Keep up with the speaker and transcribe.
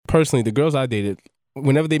personally, the girls I dated,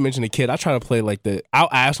 whenever they mention a kid, I try to play like I'll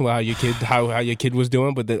ask them how your kid was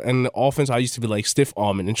doing, but in the offense, I used to be like stiff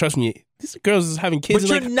arming. And trust me, these girls is having kids.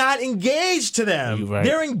 But you're not engaged to them. You're right.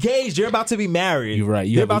 They're engaged. You're about to be married. You're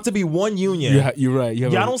right. They're about to be one union. You're right.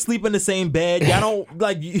 Y'all don't sleep in the same bed. Y'all don't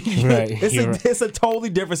like. It's a totally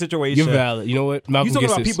different situation. You're valid. You know what? Malcolm you talking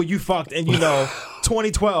about people you fucked and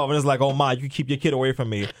 2012, and it's like, oh my, you keep your kid away from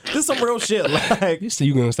me. This is some real shit. Like,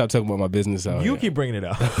 you're gonna stop talking about my business out You here. keep bringing it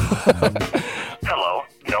up. Hello,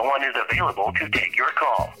 no one is available to take your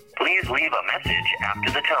call. Please leave a message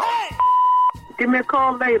after the tone. Give me a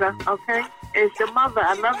call later, okay? It's your mother.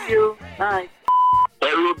 I love you. Bye.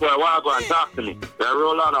 Hey, rude boy, why go and talk to me? I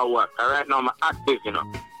roll out of work. Right now, I'm active,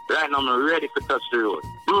 Right now, I'm ready for touch the road.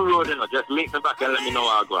 Do road, Just meet me back and let me know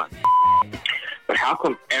how I go on. But how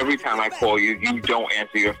come every time I call you, you don't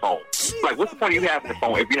answer your phone? Like, what's the point of you having the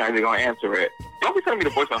phone if you're not even going to answer it? Don't be sending me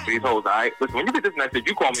the voicemail for these hoes, all right? Listen, when you get this message,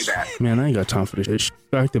 you call me back. Man, I ain't got time for this shit.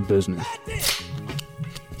 Back to business.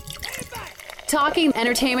 Talking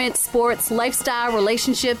entertainment, sports, lifestyle,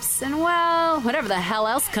 relationships, and, well, whatever the hell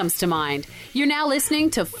else comes to mind. You're now listening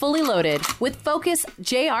to Fully Loaded with Focus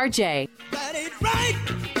JRJ.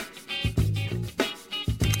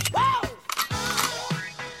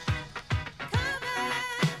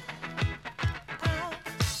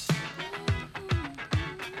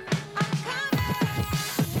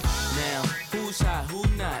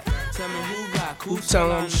 Who tell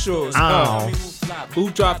them shoes? Who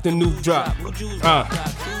dropped the new drop?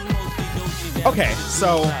 Okay,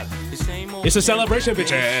 so it's a celebration,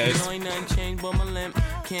 bitches.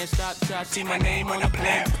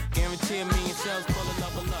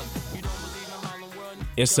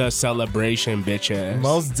 It's a celebration, bitches.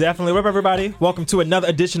 Most definitely. What up, everybody? Welcome to another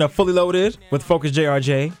edition of Fully Loaded with Focus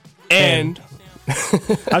JRJ. And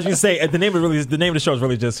I was gonna say the name of the show is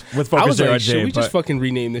really just with Focus JRJ. Like, should we just fucking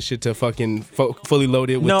rename this shit to fucking Fully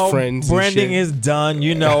Loaded with Friends? Branding is done.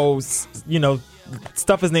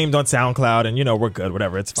 Stuff is named on SoundCloud, and we're good.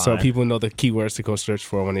 Whatever, it's fine. So people know the keywords to go search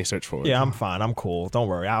for when they search for it. Yeah, I'm fine. I'm cool. Don't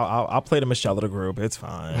worry. I'll play the Michelle of the group. It's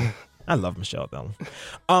fine. I love Michelle though.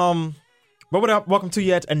 But what up? Welcome to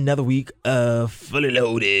yet another week of Fully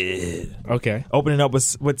Loaded. Okay. Opening up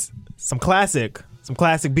with some classic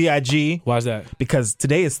B.I.G. Why is that? Because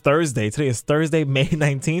today is Thursday. Today is Thursday, May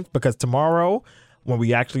 19th. Because tomorrow, when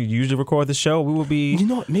we actually usually record the show, we will be.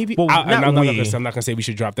 Maybe. Well, I'm not gonna say we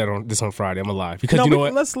should drop that on Friday. I'm alive because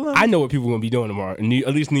what? I know what people are gonna be doing tomorrow.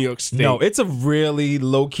 At least New York State. No, it's a really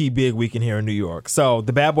low key big weekend here in New York. So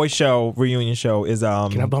the Bad Boy Show reunion show is.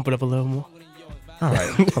 Can I bump it up a little more? All right,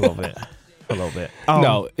 a little bit.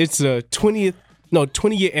 No, it's a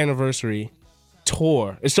 20-year anniversary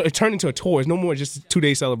tour. It turned into a tour. It's no more just a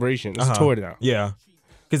 2-day celebration. It's a tour now. Yeah.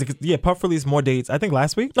 Because Puff released more dates, I think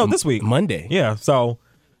last week? No, this week. Monday. Yeah, so,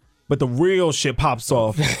 but the real shit pops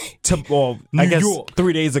off, I guess York.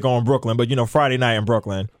 3 days ago in Brooklyn, but Friday night in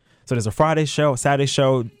Brooklyn. So there's a Friday show, Saturday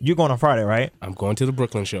show. You're going on Friday, right? I'm going to the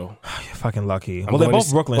Brooklyn show. You're fucking lucky. Well, they're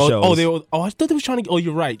both Brooklyn shows. I thought they were trying to. Oh,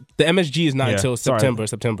 you're right. The MSG is not until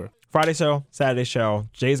September. Friday show, Saturday show.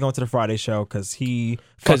 Jay's going to the Friday show because he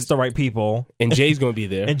fucks the right people. And Jay's going to be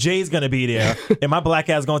there. And my black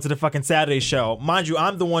ass going to the fucking Saturday show. Mind you,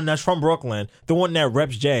 I'm the one that's from Brooklyn, the one that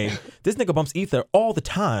reps Jay. This nigga bumps Ether all the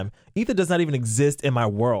time. Ether does not even exist in my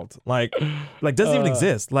world. Like doesn't even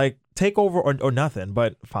exist. Like, take over or nothing.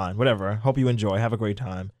 But fine, whatever. Hope you enjoy. Have a great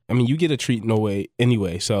time. I mean, you get a treat no way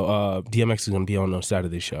anyway. So DMX is going to be on the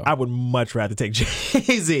Saturday show. I would much rather take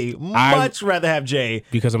Jay-Z. Much rather have Jay.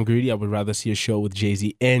 Because I'm greedy, I would rather see a show with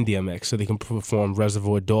Jay-Z and DMX so they can perform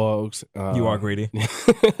Reservoir Dogs. You are greedy.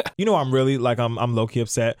 I'm really, I'm low-key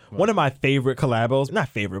upset. Right. One of my favorite collabos, not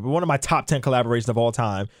favorite, but one of my top 10 collaborations of all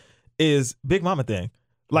time is Big Mama Thing.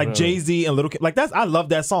 Like really? Jay-Z and Little Kim. I love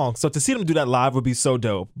that song. So to see them do that live would be so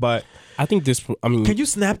dope. But I think can you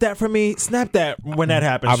snap that for me? Snap that when that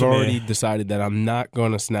happens. I've already decided that I'm not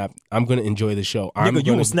going to snap. I'm going to enjoy the show.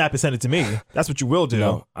 You will snap and send it to me. That's what you will do.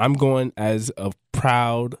 No, I'm going as a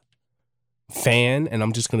proud fan, and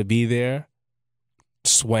I'm just going to be there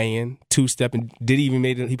swaying, two-stepping. Diddy even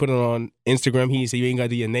made it. He put it on Instagram. He said, you ain't got to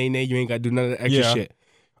do your nay-nay. You ain't got to do none of the extra shit.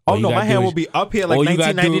 Oh, no, my hand will be up here like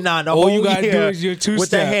 1999 the whole year. All you got to do is your two-step. With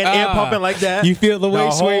that hand air pumping like that. You feel the way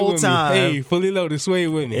sway with time. Me. Hey, Fully Loaded, sway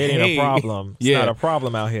with me. It ain't a problem. It's not a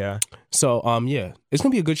problem out here. So, it's going to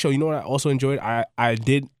be a good show. You know what I also enjoyed? I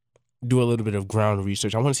did do a little bit of ground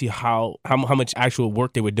research. I want to see how much actual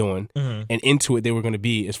work they were doing and into it they were going to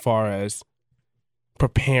be as far as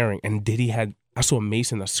preparing. And Diddy had... I saw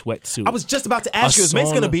Mace in a sweatsuit. I was just about to ask you, is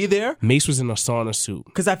Mace going to be there? Mace was in a sauna suit.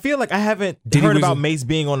 Because I feel like I haven't heard about Mace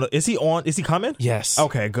being on. Is he on? Is he coming? Yes.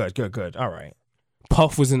 Okay, good. All right.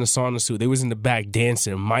 Puff was in the sauna suit. They was in the back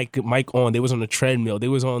dancing. Mike on. They was on the treadmill. They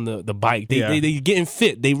was on the bike. They getting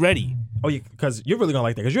fit. They ready. Oh, because you're really gonna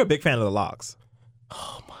like that because you're a big fan of the Locks.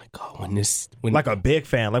 Oh my God, when like a big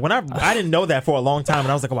fan. Like when I didn't know that for a long time, and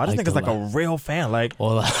I was like, wow, this nigga's like a real fan. Like,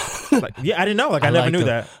 yeah, I didn't know. Like I never knew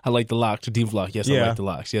that. I like the Locks, the D-Block. Yes, I like the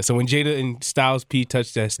Locks. Yeah. So when Jada and Styles P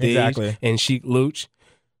touched that stage, and Sheik Luch,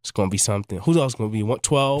 it's gonna be something. Who's else gonna be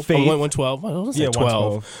 112? 112. Yeah,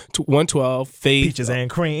 112. 112. Faith. Peaches and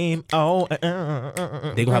cream. Oh,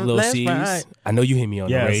 they gonna have little C's. Right. I know you hear me on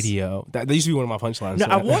the radio. That used to be one of my punchlines. Now,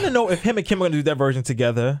 I want to know if him and Kim are gonna do that version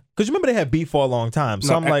together. Because remember they had beef for a long time.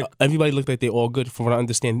 So I'm like, everybody looked like they're all good. From what I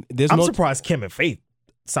understand, I'm surprised Kim and Faith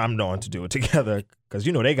signed on to do it together. Because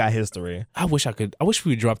they got history. I wish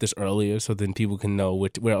we would drop this earlier so then people can know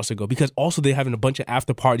where else to go. Because also they're having a bunch of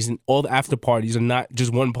after parties, and all the after parties are not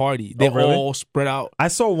just one party. They're all spread out. I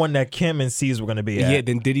saw one that Kim and C's were going to be at. Yeah,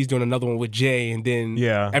 then Diddy's doing another one with Jay, and then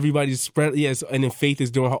everybody's spread. Yes, and then Faith is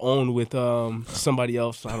doing her own with somebody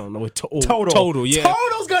else. I don't know. With Total, yeah.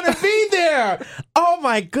 Total's going to be there. Oh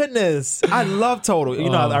my goodness. I love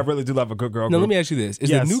Total. I really do love a good girl group. Now let me ask you this.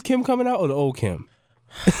 Is the new Kim coming out or the old Kim?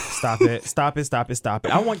 Stop it.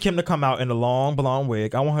 I want Kim to come out in a long blonde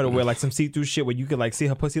wig. I want her to wear like some see-through shit where you could like see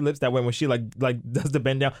her pussy lips. That way when she like does the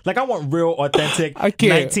bend down. Like I want real authentic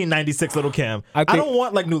 1996 little Kim. I don't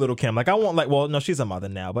want like new little Kim. Like I want like, well, no, she's a mother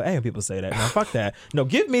now, but I hear people say that. No, fuck that. No,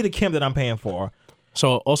 give me the Kim that I'm paying for.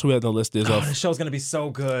 So also we have the list is the show's gonna be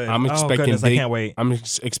so good. I'm expecting I can't wait. I'm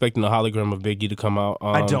expecting the hologram of Biggie to come out.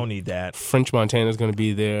 I don't need that. French Montana's gonna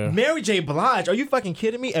be there. Mary J. Blige, are you fucking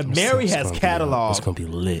kidding me? And Mary has catalog. It's gonna be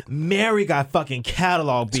lit. Mary got fucking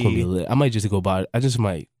catalog. It's gonna be lit. I might just go buy it. I just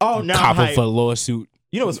might. Oh, now cop I'm it for a lawsuit.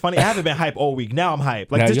 You know what's funny? I haven't been hype all week. Now I'm hype.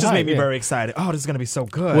 Like this just made me very excited. Oh, this is gonna be so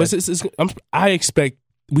good. I expect.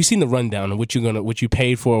 We've seen the rundown of what you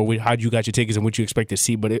paid for, how you got your tickets, and what you expect to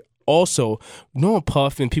see. But it also, knowing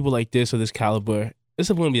Puff and people like this or this caliber, this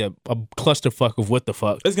is going to be a clusterfuck of what the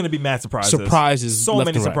fuck. It's going to be mad surprises. So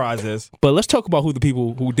many surprises. But let's talk about who the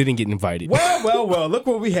people who didn't get invited. Well. Look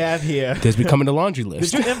what we have here. There's becoming a laundry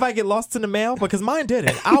list. Did your invite get lost in the mail? Because mine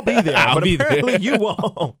didn't. I'll be there. But apparently you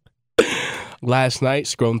won't. Last night,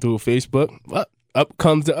 scrolling through Facebook, up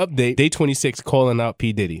comes the update. Day 26 calling out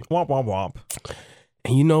P. Diddy. Womp, womp, womp.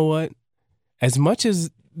 And you know what? As much as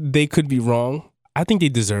they could be wrong, I think they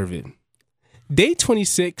deserve it. Day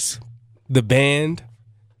 26, the band,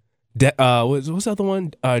 what's the other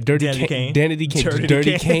one? Dirty Kane. Dirty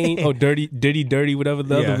Kane. Oh, Dirty, whatever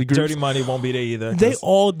the other groups. Dirty Money won't be there either. They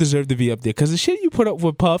all deserve to be up there. Because the shit you put up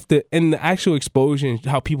with Puff and the actual exposure and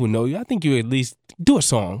how people know you, I think you at least do a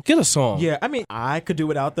song. Get a song. Yeah, I mean, I could do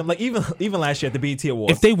without them. Like, even last year at the BET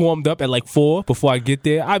Awards. If they warmed up at like 4 before I get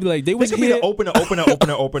there, I'd be like, they could be the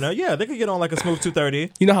opener. Yeah, they could get on like a smooth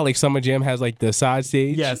 2:30. You know how like Summer Jam has like the side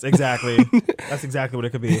stage? Yes, exactly. That's exactly what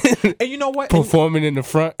it could be. And you know what? Performing in the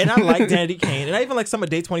front. And I like Danny Kane. And I even like some of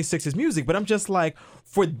Day 26's music. But I'm just like,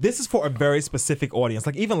 this is for a very specific audience.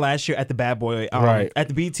 Like even last year at the Bad Boy, at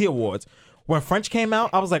the BET Awards, when French came out,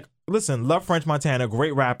 I was like, listen, love French Montana,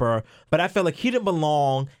 great rapper. But I felt like he didn't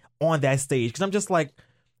belong on that stage. Because I'm just like,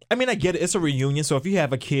 I mean, I get it. It's a reunion. So if you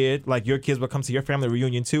have a kid, like your kids will come to your family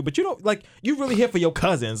reunion too. But you don't, like, you really here for your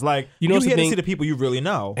cousins. Like, you're here to see the people you really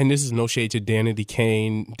know. And this is no shade to Danity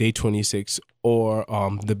Kane, Day 26, or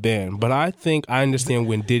the band. But I think I understand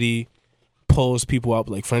when Diddy pulls people up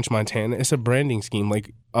like French Montana. It's a branding scheme.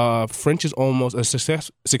 Like, French is almost a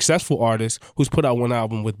successful artist who's put out one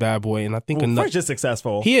album with Bad Boy, and I think French is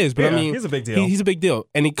successful. He is, but I mean, he's a big deal. He's a big deal,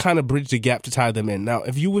 and it kind of bridged the gap to tie them in. Now,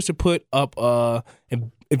 if you was to put up,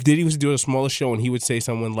 if Diddy was to do a smaller show, and he would say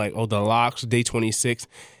someone like, "Oh, the Locks, Day 26,"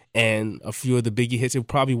 and a few of the Biggie hits, it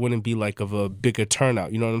probably wouldn't be like of a bigger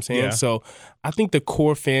turnout. You know what I'm saying? Yeah. So, I think the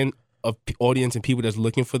core fan of audience and people that's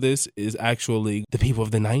looking for this is actually the people of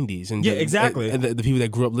the 90s and exactly and the people that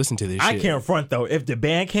grew up listening to this shit. I can't front though. If the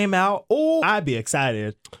band came out, I'd be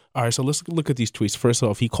excited. All right, so let's look at these tweets. First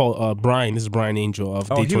off, he called Brian. This is Brian Angel of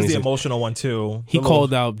Day 26. He was the emotional one too. He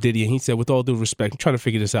called out Diddy and he said, "With all due respect, I'm trying to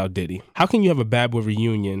figure this out, Diddy. How can you have a Bad Boy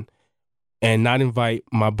reunion and not invite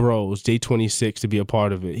my bros, Day 26, to be a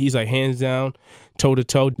part of it?" He's like, hands down, toe to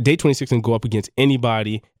toe, Day 26 can go up against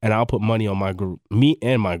anybody, and I'll put money on my group, me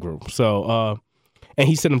and my group. So, and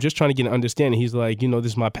he said, I'm just trying to get an understanding. He's like, this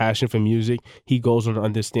is my passion for music. He goes on to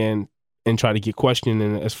understand and try to get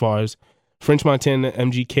questioning as far as French Montana,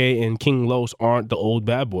 MGK, and King Los aren't the old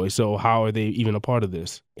Bad Boys. So how are they even a part of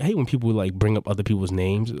this? I hate when people like bring up other people's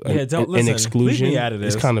names and exclusion. Leave me out of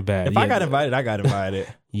this. It's kind of bad. If I got invited, I got invited.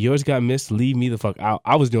 Yours got missed. Leave me the fuck out.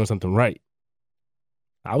 I was doing something right.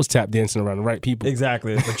 I was tap dancing around the right people.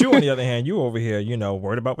 Exactly. But you, on the other hand, you over here,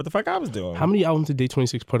 worried about what the fuck I was doing. How many albums did Day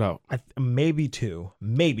 26 put out? Maybe two,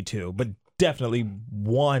 but definitely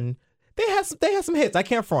one. They had some hits. I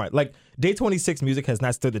can't front. Like, Day 26 music has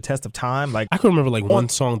not stood the test of time. Like, I can remember like one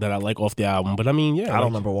song that I like off the album, but I mean, yeah. I don't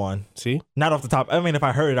remember one. See? Not off the top. I mean, if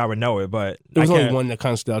I heard it, I would know it, but there was only one that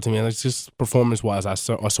kind of stood out to me, and it's just performance-wise, I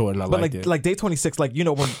saw it and I liked it. Like Day 26, like,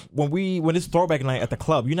 when it's throwback night at the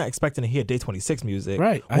club, you're not expecting to hear Day 26 music.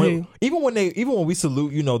 Right. Even when we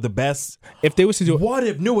salute, the best. If they was to do what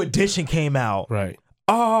if New Edition came out? Right.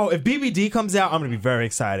 Oh, if BBD comes out, I'm going to be very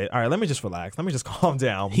excited. All right, let me just relax. Let me just calm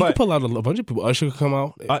down. He could pull out a bunch of people. Usher could come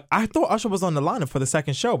out. I thought Usher was on the lineup for the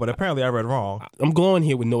second show, but apparently I read wrong. I'm going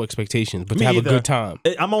here with no expectations, but to have a good time.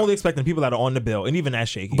 I'm only expecting people that are on the bill, and even that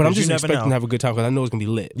shaky. But I'm just expecting to have a good time because I know it's going to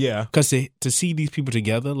be lit. Yeah. Because to see these people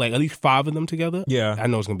together, like at least 5 of them together, yeah, I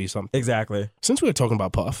know it's going to be something. Exactly. Since we were talking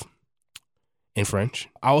about Puff in French,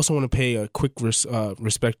 I also want to pay a quick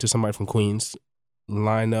respect to somebody from Queens,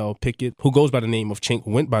 Lionel Pickett, who went by the name of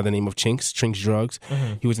Chinx Drugs.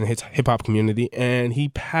 Mm-hmm. He was in the hip hop community, and he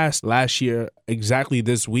passed last year. Exactly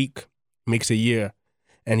this week makes a year,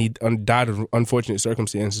 and he died of unfortunate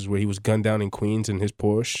circumstances where he was gunned down in Queens in his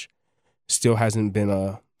Porsche. Still hasn't been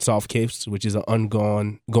a solved case, which is an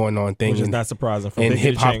going on thing. Which is not surprising for in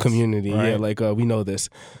hip hop Chinx, community. right? Yeah, like we know this.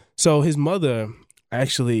 So his mother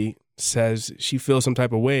actually says she feels some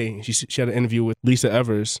type of way. She had an interview with Lisa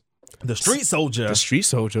Evers. The street soldier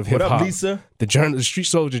of hip hop. What up, Lisa? The street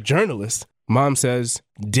soldier journalist. Mom says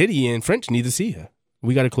Diddy and French need to see her.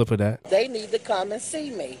 We got a clip of that. They need to come and see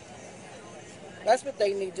me. That's what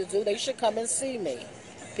they need to do. They should come and see me.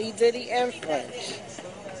 P. Diddy and French.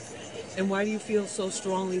 And why do you feel so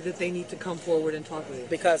strongly that they need to come forward and talk with you?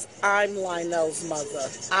 Because I'm Lionel's mother.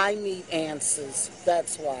 I need answers.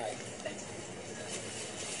 That's why.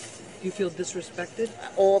 You feel disrespected?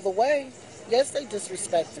 All the way. Yes, they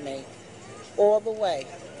disrespect me. All the way.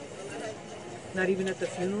 Not even at the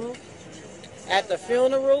funeral? At the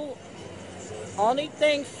funeral, only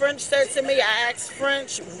thing French said to me, I asked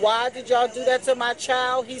French, why did y'all do that to my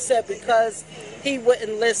child? He said, because he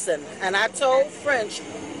wouldn't listen. And I told French,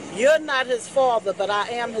 you're not his father, but I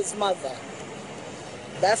am his mother.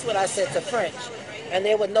 That's what I said to French. And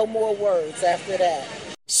there were no more words after that.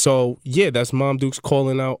 So, yeah, that's Mom Dukes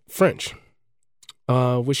calling out French.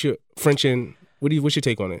 What's your French and what's your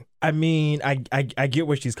take on it? I mean, I get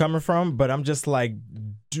where she's coming from, but I'm just like,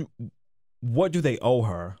 what do they owe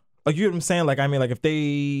her? Like, you know what I'm saying? Like, I mean, like if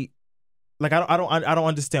they, like, I don't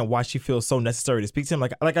understand why she feels so necessary to speak to him.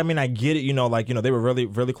 Like I mean, I get it, they were really,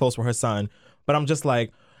 really close with her son, but I'm just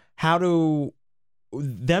like, how do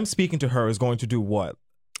them speaking to her is going to do what?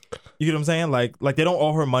 You know what I'm saying? Like they don't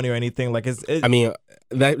owe her money or anything. Like I mean,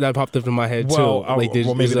 that popped up in my head too. Like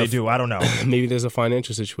maybe they do. I don't know. Maybe there's a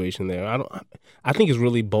financial situation there. I think it's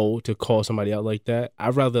really bold to call somebody out like that.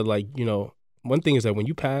 I'd rather one thing is that when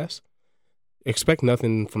you pass, expect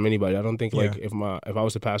nothing from anybody. I don't think if I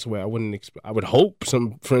was to pass away, I would hope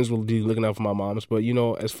some friends will be looking out for my moms. But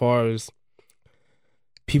as far as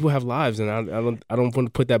people have lives, and I don't want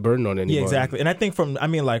to put that burden on anybody. Yeah, exactly. And I think from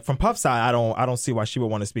Puff's side, I don't see why she would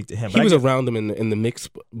want to speak to him. He was around them in the mix,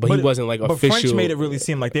 but he wasn't like official. But French made it really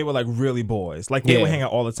seem like they were like really boys, like they would hang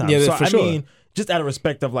out all the time. Yeah, so for sure. I mean, just out of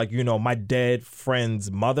respect of my dead friend's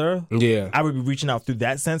mother, I would be reaching out through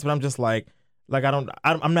that sense. But I'm just like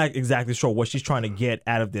I'm not exactly sure what she's trying to get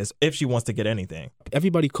out of this, if she wants to get anything.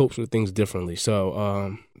 Everybody copes with things differently,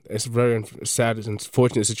 so. It's a very sad and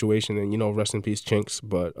fortunate situation, and rest in peace, Chinx.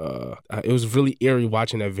 But it was really eerie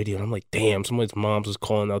watching that video. And I'm like, damn, somebody's moms was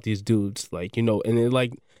calling out these dudes, and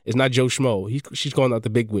it's not Joe Schmo. She's calling out the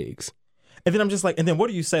big wigs. And then I'm just like, and then what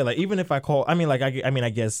do you say? Like, even if I call, I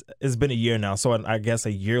guess it's been a year now, so I guess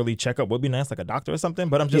a yearly checkup would be nice, like a doctor or something.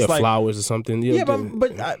 But I'm just like flowers or something. Yeah, but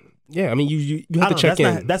I mean, you have to check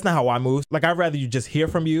in. That's not how I move. Like, I'd rather you just hear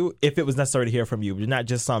from you if it was necessary to hear from you, but not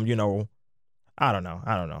just some, I don't know.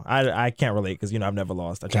 I can't relate because I've never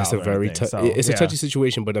lost a child. That's a very it's a touchy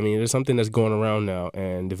situation, but I mean, there's something that's going around now,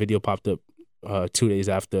 and the video popped up 2 days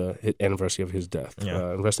after the anniversary of his death.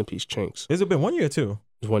 Yeah. Rest in peace, Chinx. Has it been 1 year too?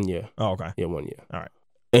 It's 1 year. Oh, okay. Yeah, 1 year. All right.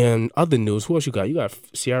 And other news, who else you got? You got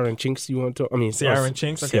Ciara and Chinx. You want to talk? I mean, Ciara and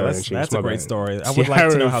Chinx. Okay, that's a great story. I would Ciara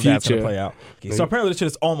like to know how that's Future. going to play out. Okay, so apparently this shit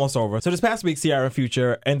is almost over. So this past week, Ciara and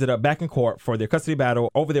Future ended up back in court for their custody battle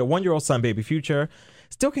over their 1-year-old son, baby Future.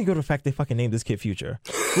 Still can't go to the fact they fucking named this kid Future.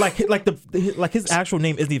 Like his actual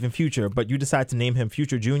name isn't even Future, but you decide to name him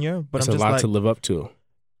Future Jr. But it's I'm just a lot to live up to.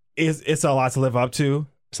 It's a lot to live up to.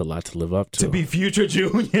 It's a lot to live up to. To be Future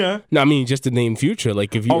Jr. No, I mean just the name Future.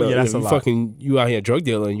 Like if you, that's if you a lot. fucking you out here drug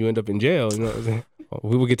dealer and you end up in jail, you know what I'm saying?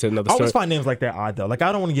 We will get to another I story. always find names like that odd though. Like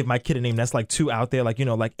I don't want to give my kid a name that's like too out there, like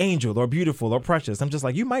like Angel or Beautiful or Precious. I'm just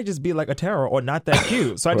like, you might just be like a terror or not that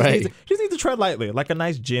cute. So I just need to tread lightly, like a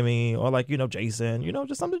nice Jimmy or like Jason.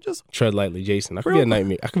 Just something just tread lightly, Jason. I could be a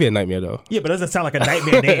nightmare. I could be a nightmare though. Yeah, but it doesn't sound like a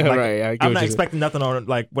nightmare name. Like, right. I'm not expecting nothing on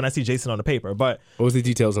like when I see Jason on the paper. But what was the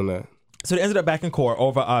details on that? So they ended up back in court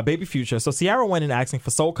over Baby Future. So Ciara went in asking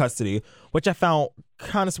for sole custody, which I found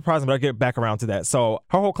kind of surprising, but I'll get back around to that. So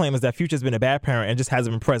her whole claim is that Future's been a bad parent and just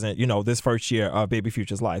hasn't been present, this first year of Baby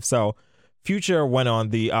Future's life. So Future went on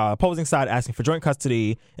the opposing side asking for joint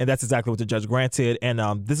custody, and that's exactly what the judge granted. And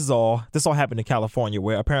this all happened in California,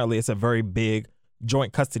 where apparently it's a very big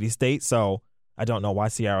joint custody state. So I don't know why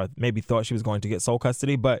Ciara maybe thought she was going to get sole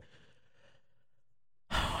custody, but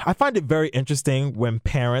I find it very interesting when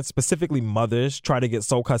parents, specifically mothers, try to get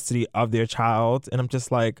sole custody of their child. And I'm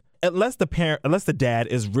just like, unless the dad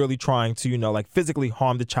is really trying to, physically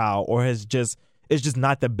harm the child or is just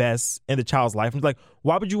not the best in the child's life. I'm like,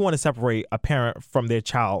 why would you want to separate a parent from their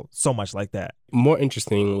child so much like that? More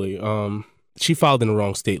interestingly, she filed in the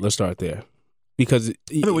wrong state. Let's start there. Because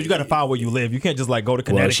you got to file where you live. You can't just go to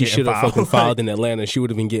Connecticut. Well, she should have fucking filed in Atlanta. She would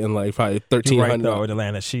have been getting probably $1,300. Right, in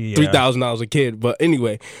Atlanta, $3,000 a kid. But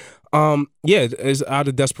anyway, it's out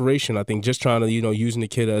of desperation. I think just trying to using the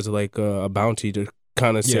kid as like a bounty to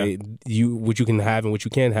kind of say what you can have and what you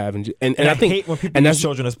can't have, and I think hate when people use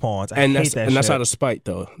children as pawns. That's out of spite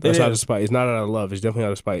though. That's out of spite. It's not out of love. It's definitely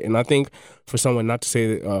out of spite. And I think for someone not to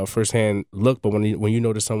say firsthand look, but when you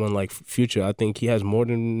notice someone like Future, I think he has more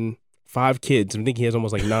than 5 kids. I think he has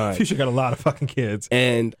almost like 9. Future got a lot of fucking kids.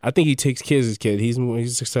 And I think he takes care of his kid. He's a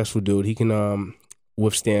successful dude. He can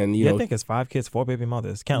withstand, I think it's 5 kids, 4 baby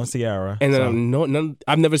mothers, counting Ciara. And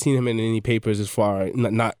I've never seen him in any papers as far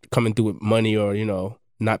not coming through with money or,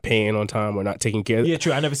 not paying on time or not taking care of it. Yeah,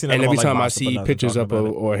 true. I never seen that. And every time I see pictures up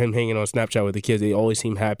or him hanging on Snapchat with the kids, they always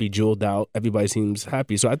seem happy, jeweled out. Everybody seems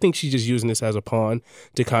happy. So I think she's just using this as a pawn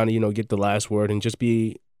to kind of, get the last word and just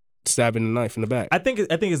be stabbing the knife in the back. I think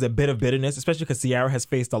it's a bit of bitterness, especially because Ciara has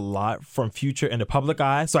faced a lot from Future in the public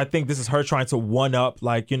eye. So I think this is her trying to one up,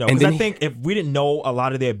 because I think if we didn't know a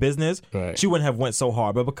lot of their business, she wouldn't have went so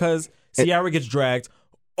hard. But because Ciara gets dragged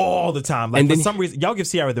all the time, for some reason, y'all give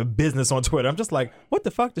Ciara the business on Twitter. I'm just like, what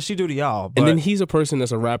the fuck does she do to y'all? But, and then he's a person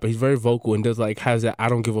that's a rapper. He's very vocal and has that I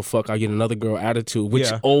don't give a fuck, I get another girl attitude,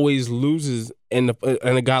 which always loses in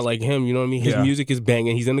a guy like him. You know what I mean? His music is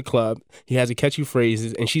banging. He's in the club. He has a catchy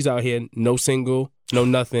phrases, and she's out here, no single, no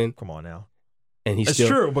nothing. Come on now. And it's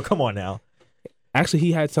true, but come on now. Actually,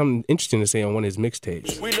 he had something interesting to say on one of his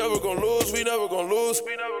mixtapes. We never gonna lose. We never gonna lose.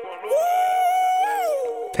 We never gonna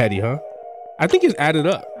lose. Petty, huh? I think it's added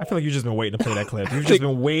up. I feel like you've just been waiting to play that clip. You've just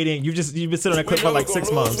been waiting. You've been sitting on that clip for like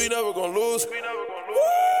 6 months. We never gonna lose. We never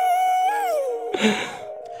gonna lose.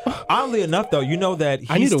 Oddly enough, though, you know that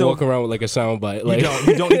I need to walk around with like a soundbite.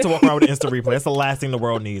 You don't need to walk around with an instant replay. That's the last thing the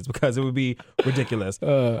world needs because it would be ridiculous.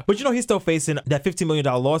 But he's still facing that $15 million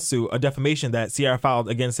lawsuit, a defamation that Ciara filed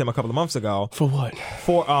against him a couple of months ago. For what?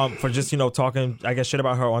 For just talking, I guess, shit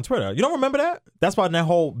about her on Twitter. You don't remember that? That's why that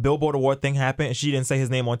whole Billboard award thing happened, and she didn't say his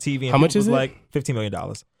name on TV. And how much is it? Like $15 million.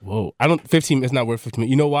 Whoa, I don't. 15. It's not worth 15 million.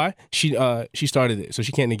 You know why? She started it, so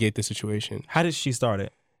she can't negate the situation. How did she start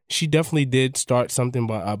it? She definitely did start something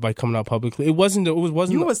by coming out publicly. It wasn't.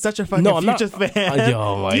 You were such a fucking Future fan.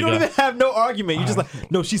 Oh my you don't God. even have no argument. You just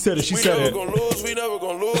like, no, she said it. She said it. We never gonna lose. We never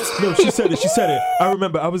gonna lose. No, she said it. She said it. I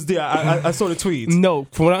remember. I was there. I saw the tweets. No,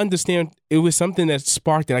 from what I understand, it was something that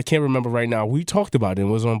sparked it. I can't remember right now. We talked about it. It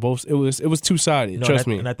was on both. It was 2-sided. Trust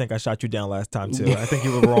me. And I think I shot you down last time too. I think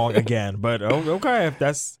you were wrong again. But okay, if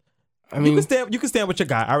that's. I mean, you can stand with your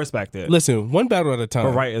guy. I respect it. Listen, one battle at a time.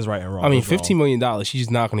 But right is right and wrong. I mean, $15 million.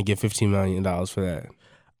 She's not going to get $15 million for that.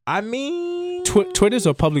 I mean, Twitter's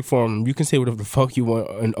a public forum. You can say whatever the fuck you want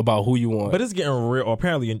and about who you want. But it's getting real. Or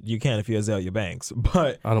apparently, you can if you're Azalea Banks.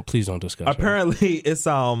 But please don't discuss. Apparently, it's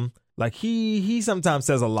like he sometimes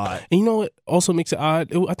says a lot. And you know what also makes it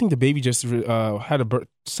odd? I think the baby just had a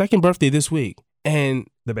second birthday this week. And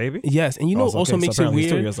the baby? Yes. And what also makes it weird? He's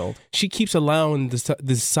 2 years old. She keeps allowing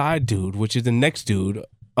this side dude, which is the next dude,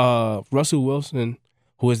 Russell Wilson,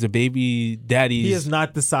 who is the baby daddy. He is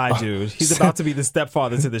not the side dude. He's about to be the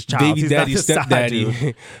stepfather to this child. Baby daddy,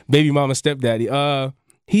 stepdaddy. Baby mama, stepdaddy.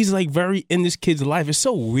 He's like very in this kid's life. It's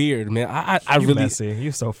so weird, man. I really messy.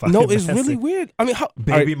 You're so fucking No, it's messy. really weird. I mean,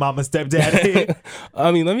 baby mama, stepdaddy.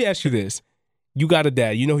 I mean, let me ask you this. You got a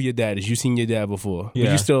dad. You know who your dad is. You've seen your dad before. Yeah. But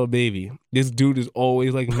you're still a baby. This dude is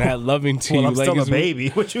always like mad loving to well, you. I'm like still a baby.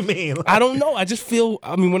 What you mean? I don't know. I just feel.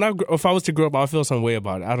 I mean, if I was to grow up, I would feel some way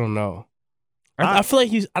about it. I don't know. I feel like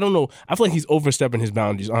he's, I don't know. I feel like he's overstepping his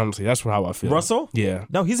boundaries, honestly. That's how I feel. Russell? Yeah.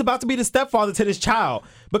 No, he's about to be the stepfather to this child.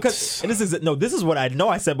 Because, and this is what I know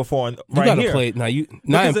I said before You right gotta here. play it now.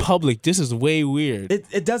 Not in public. This is way weird.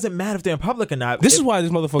 It doesn't matter if they're in public or not. This is why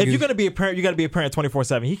this motherfucker. If you're gonna be a parent, you gotta be a parent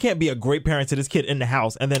 24/7. He can't be a great parent to this kid in the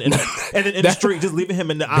house and then in the street, just leaving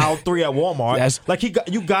him in the aisle 3 at Walmart. Like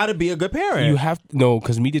you gotta be a good parent. You have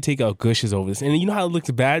because media take out gushes over this, and you know how it looks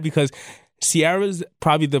bad because Ciara's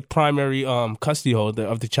probably the primary custody holder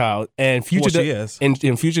of the child, and Future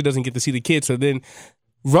and Future doesn't get to see the kid. So then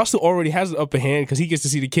Russell already has the upper hand because he gets to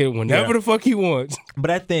see the kid whenever the fuck he wants.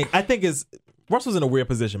 But I think Russell's in a weird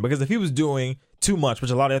position because if he was doing too much,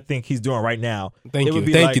 which a lot of think he's doing right now, Thank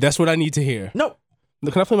you. That's what I need to hear. No.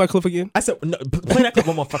 Can I play my clip again? I said, no, play that clip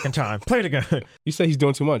one more fucking time. Play it again. You say he's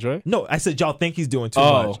doing too much, right? No, I said y'all think he's doing too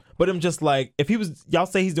much. But I'm just like, if he was, y'all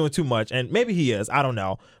say he's doing too much, and maybe he is, I don't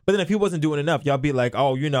know. But then if he wasn't doing enough, y'all be like,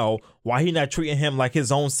 oh, why he not treating him like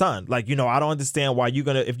his own son? Like, I don't understand why he's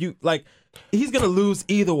gonna lose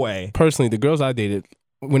either way. Personally, the girls I dated,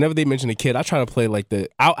 whenever they mention a kid, I try to play like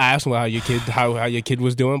I'll ask them how your kid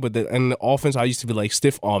was doing, but in the offense, I used to be like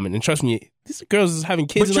stiff arming. And trust me, these girls is having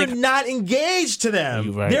kids. But you're not engaged to them.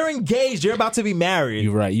 You're right. They're engaged. They're about to be married.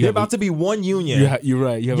 You're right. They're about to be one union. You're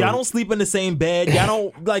right. Y'all don't sleep in the same bed. Y'all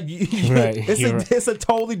don't like. It's a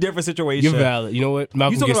totally different situation. You're valid. You know what?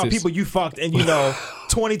 You talking about people you fucked in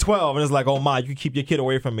 2012, and it's like, oh my, you keep your kid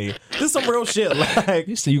away from me. This is some real shit. Like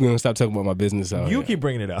you said, you're gonna stop talking about my business out. You keep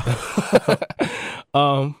bringing it up.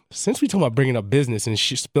 Since we talking about bringing up business and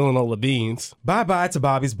spilling all the beans, bye to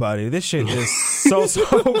Bobby's buddy. This shit is so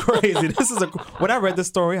crazy. When I read this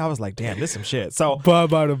story, I was like, damn, this is some shit. So bye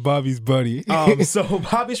to Bobby's buddy. So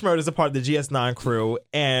Bobby Shmurda is a part of the GS9 crew,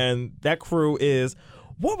 and that crew is,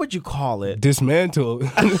 what would you call it? Dismantled.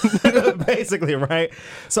 Basically, right?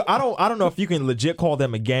 So I don't know if you can legit call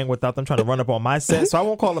them a gang without them trying to run up on my set. So I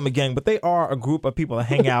won't call them a gang, but they are a group of people that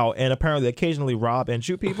hang out and apparently occasionally rob and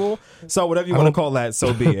shoot people. So whatever you want to call that,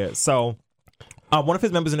 so be it. So one of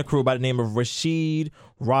his members in the crew by the name of Rashid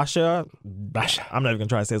Rasha. I'm not even gonna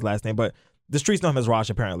try to say his last name, but the streets know him as Rasha,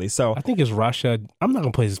 apparently. So I think it's Rasha. I'm not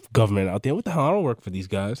gonna play his government out there. What the hell? I don't work for these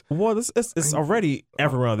guys. Well, it's already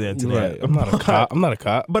everywhere on the internet. Right. I'm not a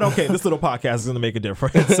cop. But okay, this little podcast is gonna make a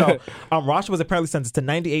difference. So Rasha was apparently sentenced to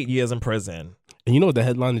 98 years in prison. And you know what the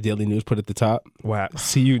headline the Daily News put at the top? What?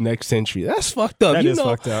 See you next century. That's fucked up. That is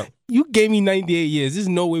fucked up. You gave me 98 years. There's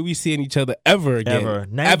no way we seeing each other ever again.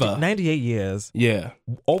 Ever. 98 years. Yeah.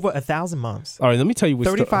 Over 1,000 months. All right, let me tell you what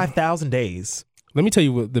 35,000 days. Let me tell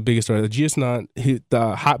you what the biggest story. The GS9,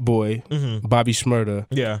 the hot boy, Bobby Shmurda.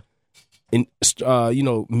 Yeah. And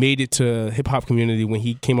made it to hip hop community when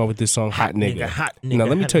he came out with this song Hot Nigga. Hot Nigga. Now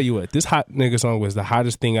let me tell you what, this Hot Nigga song was the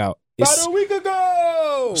hottest thing out. About a week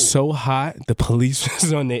ago. So hot, the police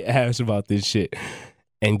was on their ass about this shit.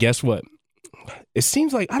 And guess what? It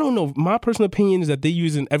seems like, I don't know, my personal opinion is that they're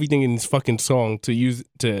using everything in this fucking song to use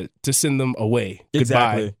to send them away.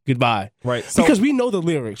 Exactly. Goodbye. Right. So, because we know the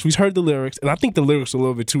lyrics. We've heard the lyrics, and I think the lyrics are a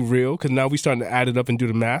little bit too real because now we're starting to add it up and do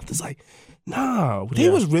the math. It's like, nah, they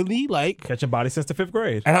was really like catching body since the 5th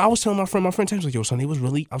grade. And I was telling my friend was like, yo, son, they was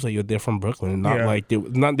really, I was like, yo, they're from Brooklyn.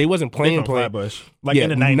 They wasn't playing Flatbush. Like in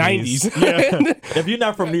the 90s. Yeah. If you're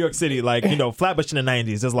not from New York City, like, Flatbush in the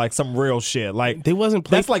 90s is like some real shit. Like they wasn't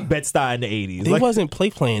that's like Bed-Stuy in the 80s. They wasn't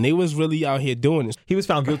playing. They was really out here doing this. He was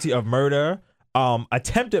found guilty of murder,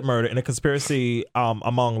 attempted murder, and a conspiracy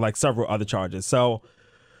among like several other charges. So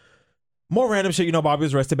more random shit, Bobby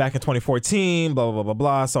was arrested back in 2014, blah, blah, blah, blah,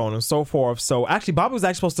 blah, so on and so forth. So actually, Bobby was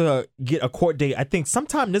actually supposed to get a court date, I think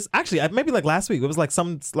sometime maybe like last week. It was like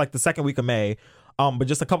the second week of May. But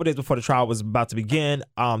just a couple days before the trial was about to begin,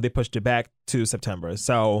 they pushed it back to September.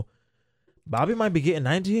 So Bobby might be getting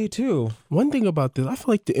 98 too. One thing about this, I feel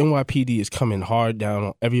like the NYPD is coming hard down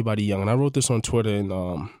on everybody young. And I wrote this on Twitter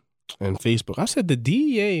and Facebook. I said the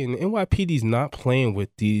DEA and NYPD is not playing with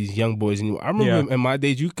these young boys anymore. I remember in my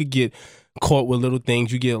days, you could get caught with little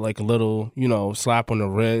things. You get like a little, slap on the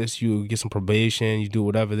wrist. You get some probation. You do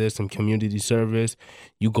whatever there's some community service.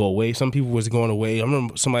 You go away. Some people was going away. I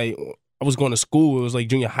remember I was going to school. It was like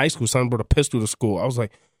junior high school. Someone brought a pistol to school. I was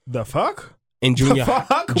like, the fuck? In junior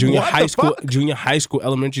high school,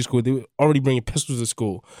 elementary school, they were already bringing pistols to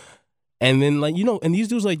school. And then, and these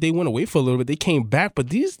dudes, they went away for a little bit. They came back. But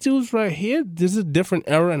these dudes right here, this is a different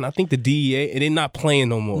era. And I think the DEA, and they're not playing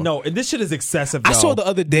no more. No, this shit is excessive, though. I saw the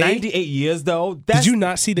other day. 98 years, though. Did you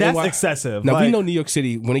not see that? That's excessive. Now, we know New York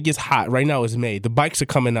City, when it gets hot, right now it's May. The bikes are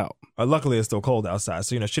coming out. Luckily, it's still cold outside.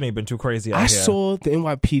 So, shit ain't been too crazy out here. I saw the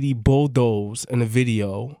NYPD bulldoze in a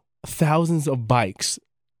video, thousands of bikes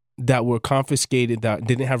that were confiscated that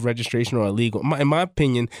didn't have registration or illegal. In my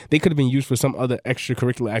opinion, they could have been used for some other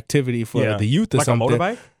extracurricular activity for the youth or like something. Like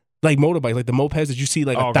a motorbike? Like motorbike, like the mopeds that you see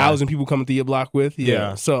like 1,000 people coming through your block with.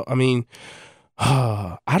 Yeah. So, I mean,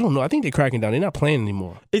 I don't know. I think they're cracking down. They're not playing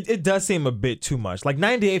anymore. It does seem a bit too much. Like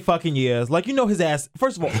 98 fucking years. Like, you know, his ass.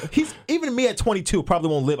 First of all, he's even me at 22 probably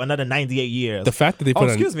won't live another 98 years. The fact that they put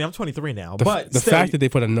excuse me, I'm 23 now. The but still, fact that they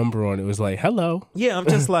put a number on it was like, hello. Yeah, I'm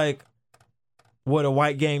just like, would a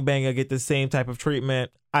white gangbanger get the same type of treatment?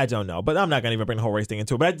 I don't know. But I'm not gonna even bring the whole race thing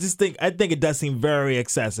into it. But I think it does seem very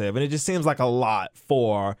excessive, and it just seems like a lot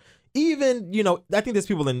for even, you know, I think there's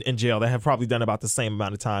people in jail that have probably done about the same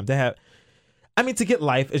amount of time. They have. I mean, to get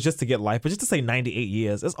life is just to get life, but just to say 98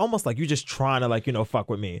 years, it's almost like you're just trying to, like, you know, fuck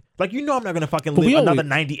with me. Like, you know, I'm not going to fucking live another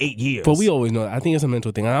 98 years. But we always know that. I think it's a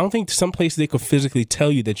mental thing. I don't think some places they could physically tell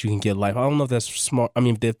you that you can get life. I don't know if that's smart. I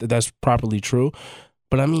mean, if that's properly true.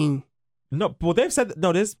 But I mean. No, well, they've said,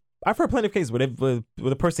 no, I've heard plenty of cases where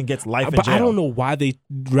the person gets life in but jail. I don't know why they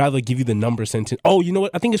rather give you the number sentence. Oh, you know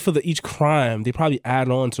what? I think it's for each crime. They probably add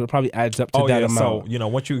on, so it probably adds up to that amount. So, you know,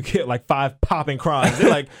 once you get like 5 popping crimes, they're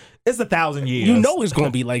like, it's 1,000 years. You know it's going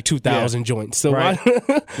to be like 2,000 joints. So right?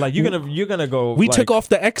 Like you're gonna go. We took off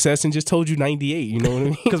the excess and just told you 98. You know what I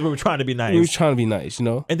mean? Because we were trying to be nice. We were trying to be nice. You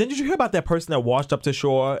know. And then did you hear about that person that washed up to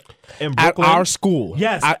shore in Brooklyn? At our school.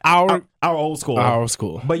 Yes, at our old school. Our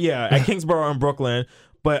school. But yeah, at Kingsborough in Brooklyn.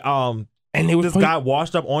 But and this guy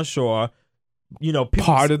washed up on shore. You know,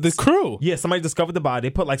 part of the crew. Yeah, somebody discovered the body.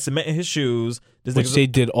 They put like cement in his shoes. Which they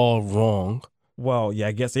did all wrong. Well, yeah,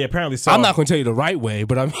 I guess. Yeah, apparently so. I'm not going to tell you the right way,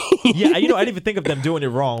 but I mean. Yeah, you know, I didn't even think of them doing it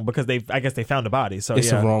wrong because I guess they found the body. So it's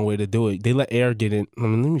the wrong way to do it. They let air get in. I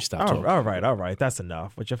mean, let me stop talking. All right. That's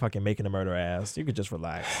enough. With your fucking making a murder ass. You could just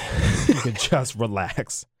relax. You could just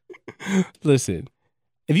relax. Listen,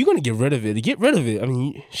 if you're going to get rid of it, get rid of it. I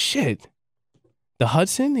mean, shit. The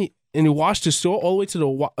Hudson, and he washed his store all the way to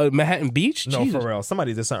the Manhattan Beach? No, Jesus. for real.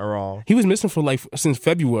 Somebody did something wrong. He was missing for like since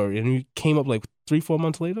February, and he came up like 3-4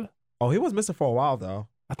 months later. Oh, he was missing for a while, though.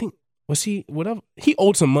 I think, was he, whatever? He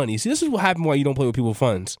owed some money. See, this is what happened while you don't play with people's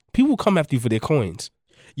funds. People come after you for their coins.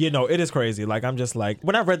 You know, it is crazy. Like, I'm just like,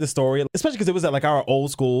 when I read the story, especially because it was at like our old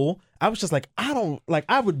school, I was just like, I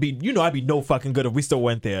would be, you know, I'd be no fucking good if we still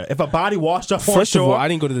went there. If a body washed up on First shore. of all, I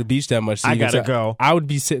didn't go to the beach that much. I gotta go. I would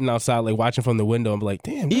be sitting outside, like, watching from the window and be like,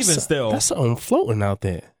 damn, that's something floating out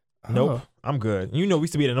there. Nope. I'm good. You know, we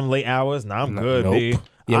used to be at them late hours. Now I'm good, nope. B.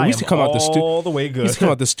 Yeah, we used to come out the studio all the way good. We used to come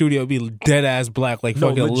out the studio, be dead ass black, like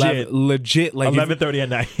fucking legit, like 11:30 at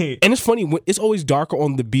night. And it's funny, it's always darker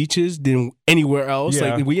on the beaches than anywhere else.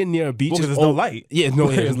 Yeah. Like we're near a beach, because there's no light. Yeah,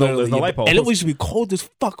 there's no light poles. And it used to be cold as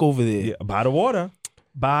fuck over there. Yeah, by the water.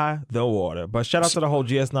 But shout out to the whole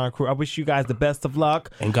GS9 crew. I wish you guys the best of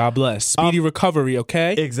luck. And God bless. Speedy recovery,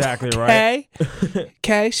 okay? Exactly, right?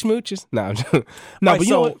 Okay, smooches. Nah, no, but you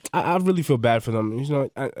know what? I really feel bad for them. You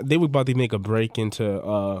know, they were about to make a break into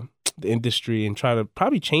the industry and try to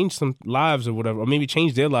probably change some lives or whatever, or maybe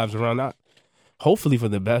change their lives around that. Hopefully for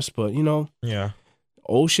the best, but you know. Yeah.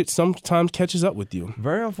 Old shit sometimes catches up with you.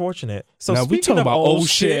 Very unfortunate. So now we talking about old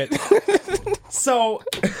shit. So...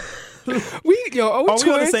 are we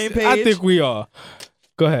on the same page? I think we are.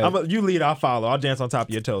 Go ahead. You lead, I'll follow. I'll dance on top of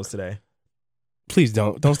your toes today. Please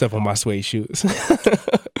don't step on my suede shoes.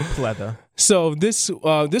 Pleather. So this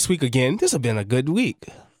week again, this has been a good week.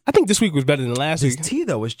 I think this week was better than last week. This tea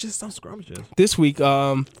though is just so scrumptious. This week,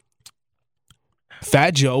 Fat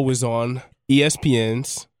Joe was on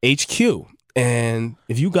ESPN's HQ. And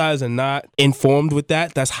if you guys are not informed with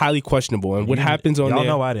that, that's highly questionable. And what happens on there... Y'all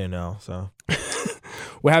know I didn't know, so...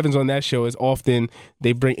 What happens on that show is often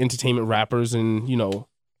they bring entertainment rappers and, you know,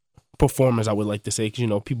 performers, I would like to say, because, you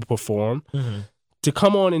know, people perform, to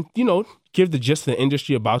come on and, you know, give the gist of the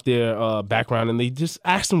industry about their background. And they just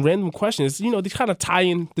ask them random questions. You know, they kind of tie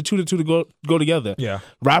in the two to go together. Yeah.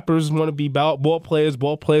 Rappers want to be ball players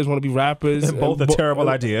want to be rappers. And both a terrible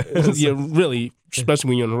idea. Yeah, really, especially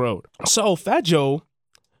when you're on the road. So Fat Joe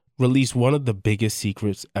released one of the biggest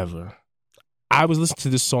secrets ever. I was listening to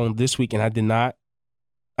this song this week and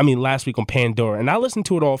last week on Pandora, and I listen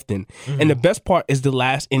to it often. And the best part is the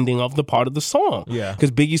last ending of the part of the song. Yeah. Because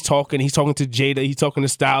Biggie's talking, he's talking to Jada, he's talking to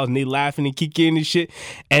Styles, and they laughing and kicking and shit.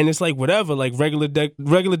 And it's like whatever, like regular day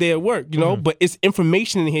at work, you know? But it's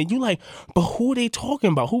information in here. You like, but who are they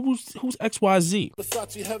talking about? Who's XYZ?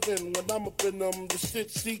 Versace heaven, when I'm up in the shit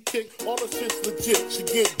she kick, all the shit's legit. She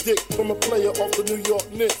get dick from a player off the New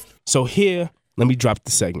York Knicks. So here, let me drop the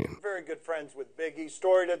segment. Very good friends with Biggie.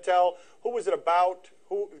 Story to tell. Who was it about?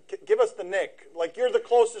 Give us the nick. Like, you're the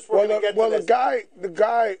closest we're going to get to this. The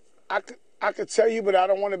guy, I could tell you, but I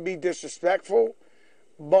don't want to be disrespectful.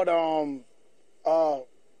 But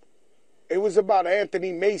It was about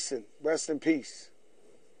Anthony Mason. Rest in peace.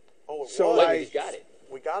 Oh, so was. like,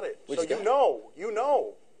 We got it. So you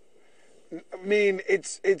know. I mean,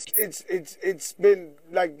 it's been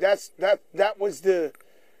like that was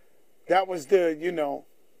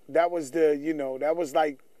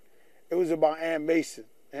like it was about Aunt Mason.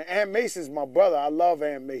 And Aunt Mason's my brother. I love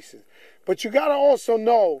Aunt Mason. But you gotta also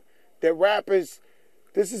know that rappers,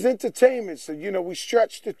 this is entertainment. So we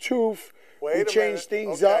stretch the truth. We change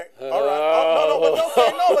things up. All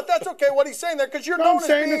right. But that's okay. What he's saying there, because you're known I'm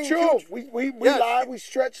saying as being the truth. We lie. We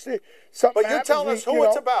stretch it. Something But you're happens, telling us who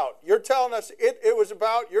it's about. You're telling us it was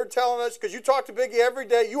about. You're telling us because you talk to Biggie every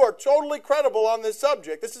day. You are totally credible on this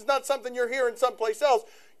subject. This is not something you're hearing someplace else.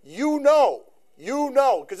 You know,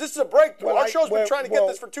 because this is a breakthrough. Our show's been trying to get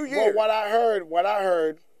this for 2 years. Well, what I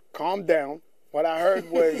heard. Calm down. What I heard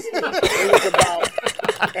was it was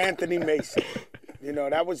about Anthony Mason.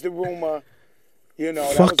 That was the rumor. That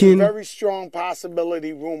was a very strong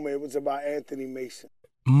possibility rumor. It was about Anthony Mason.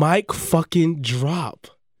 Mic fucking drop.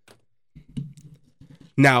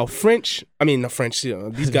 Now, These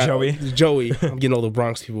guys, Joey. I'm getting all the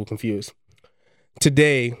Bronx people confused.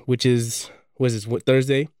 Today, which is,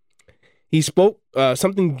 Thursday? He spoke,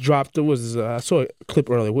 something dropped. I saw a clip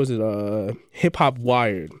earlier. Was it Hip Hop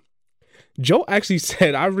Wired? Joe actually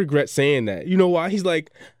said, I regret saying that. You know why? He's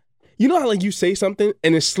like, you know how like you say something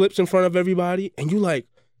and it slips in front of everybody and you like,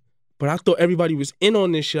 but I thought everybody was in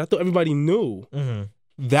on this shit. I thought everybody knew. Mm-hmm.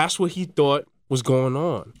 That's what he thought was going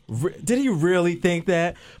on. Did he really think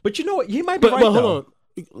that? But you know what? He might be right, but hold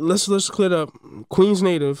on. Let's clear it up. Queens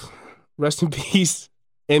native, rest in peace,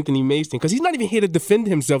 Anthony Mason, because he's not even here to defend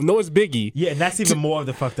himself. No, it's Biggie. Yeah, and that's even more of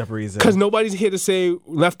the fucked up reason. Because nobody's here to say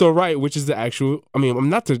left or right, which is the actual. I mean, I'm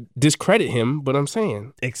not to discredit him, but I'm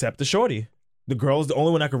saying except the shorty. The girl's the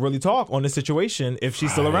only one that could really talk on this situation if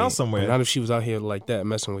she's still around somewhere. Not if she was out here like that,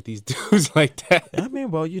 messing with these dudes like that. I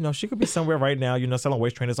mean, well, she could be somewhere right now, selling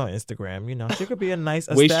waist trainers on Instagram. She could be a nice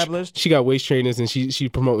established. She got waist trainers and she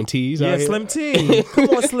promoting tees. Yeah, Slim T. Come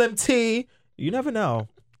on, Slim T. You never know.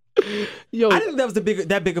 Yo, I didn't think that was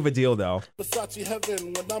that big of a deal though. Versace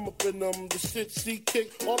heaven when I'm up in the shit she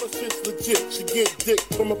kick. All the shit's legit. She get dick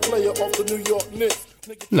from a player off the New York Knicks.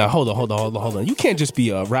 Now hold on. You can't just be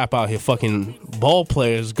a rap out here fucking ball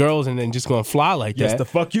players, girls, and then just gonna fly like that. Yes, the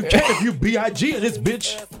fuck you can if you B.I.G. in this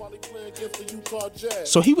bitch.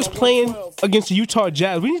 So he was playing against the Utah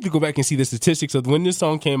Jazz. We need to go back and see the statistics of when this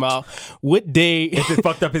song came out, what day if it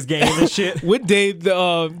fucked up his game and shit. What day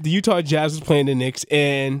the Utah Jazz was playing the Knicks,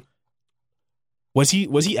 and was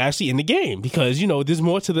he actually in the game? Because there's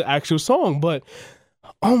more to the actual song. But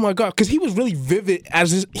oh my god, because he was really vivid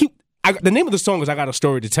as the name of the song is "I Got a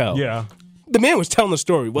Story to Tell." Yeah, the man was telling a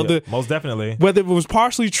story. Most definitely. Whether it was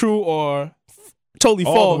partially true or totally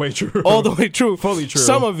false, all the way true, fully true.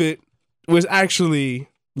 Some of it was actually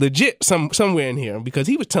legit somewhere in here because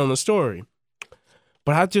he was telling a story.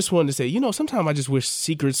 But I just wanted to say, sometimes I just wish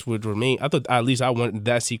secrets would remain. I thought at least I wanted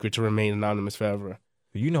that secret to remain anonymous forever.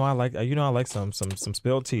 I like some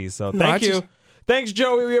spilled tea. So thank you. Thanks,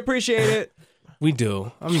 Joey. We appreciate it. We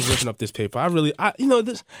do. I'm just looking up this paper.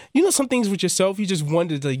 Some things with yourself, you just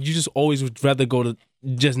wonder, like, you just always would rather go to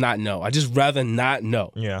just not know. I just rather not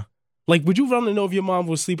know. Yeah. Like, would you rather know if your mom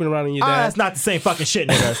was sleeping around in your dad? It's not the same fucking shit,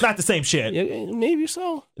 nigga. It's not the same shit. Yeah, maybe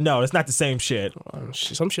so. No, it's not the same shit.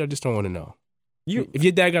 Some shit I just don't want to know. If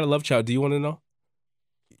your dad got a love child, do you want to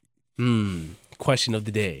know? Question of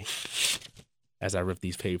the day. As I rip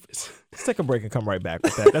these papers. Let's take a break and come right back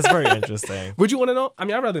with that. That's very interesting. Would you want to know? I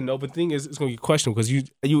mean, I'd rather know, but the thing is, it's going to get questionable because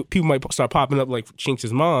you people might start popping up like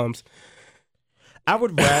Chinx's moms. I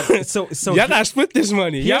would rather. So y'all gotta split this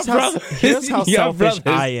money. Here's how selfish brothers.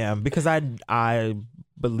 I am because I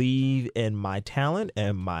believe in my talent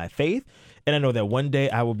and my faith, and I know that one day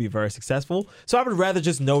I will be very successful. So I would rather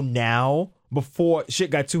just know now before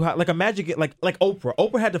shit got too hot. Like imagine like Oprah.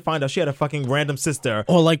 Oprah had to find out she had a fucking random sister,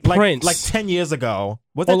 or like Prince, like 10 years ago.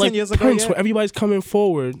 Was that 10 years ago? Prince, where everybody's coming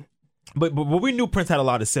forward. But we knew Prince had a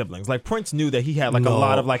lot of siblings. Like Prince knew that he had like a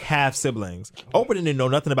lot of like half siblings. Oprah didn't know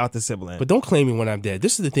nothing about the sibling. But don't claim me when I'm dead.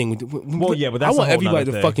 This is the thing. Well, yeah, but that's I want a whole everybody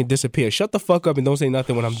to thing. fucking disappear. Shut the fuck up and don't say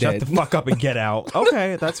nothing when I'm dead. Shut the fuck up and get out.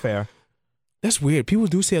 Okay, that's fair. That's weird. People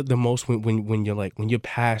do say it the most when you're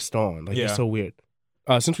passed on. Like it's so weird.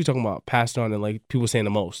 Since we're talking about passed on and like people saying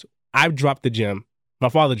the most, I've dropped the gym. My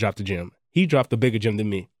father dropped the gym. He dropped a bigger gym than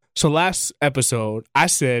me. So last episode, I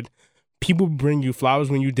said, people bring you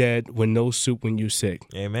flowers when you're dead, with no soup when you're sick.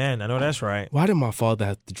 Amen. I know that's right. Why did my father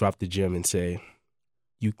have to drop the gym and say,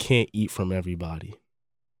 you can't eat from everybody?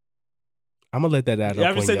 I'm going to let that add up.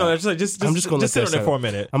 I'm just saying, just sit on it for a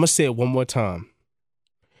minute. I'm going to say it one more time.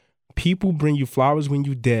 People bring you flowers when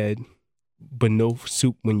you're dead, but no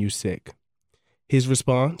soup when you sick. His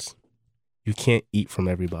response, you can't eat from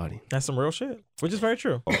everybody. That's some real shit, which is very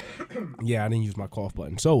true. Yeah, I didn't use my cough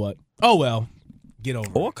button. So what? Oh, well. Get over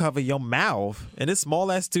Or it. cover your mouth in this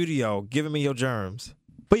small-ass studio giving me your germs.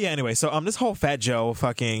 But yeah, anyway, so this whole Fat Joe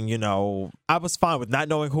fucking, you know, I was fine with not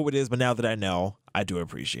knowing who it is, but now that I know, I do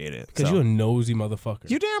appreciate it. Because you're a nosy motherfucker.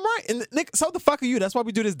 You damn right. And Nick, so the fuck are you? That's why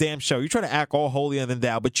we do this damn show. You try to act all holier than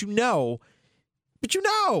thou, but you know,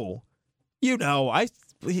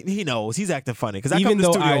 he knows he's acting funny. Because even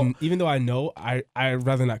though I know, I'd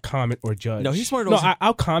rather not comment or judge. No, he's one of those. No,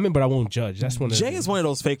 I'll comment, but I won't judge. That's one of Jay is one of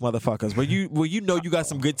those fake motherfuckers where you know you got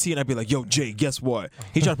some good tea, and I'd be like, yo, Jay, guess what?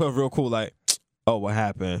 He tried to put a real cool like, oh, what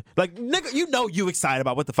happened? Like, nigga, you know you excited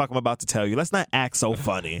about what the fuck I'm about to tell you. Let's not act so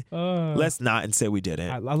funny. Let's not and say we didn't.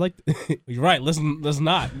 I like. You're right. Let's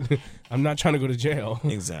not. I'm not trying to go to jail.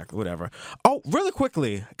 Exactly. Whatever. Oh, really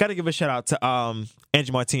quickly, got to give a shout out to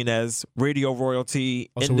Angie Martinez, radio royalty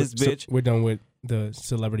in this bitch. So we're done with the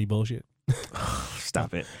celebrity bullshit.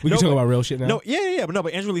 Stop it. We can talk about real shit now. No, yeah.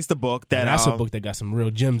 But Angie released a book that's a book that got some real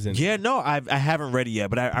gems in it. Yeah, no, I haven't read it yet,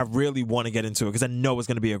 but I really want to get into it because I know it's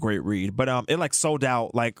going to be a great read. But it like sold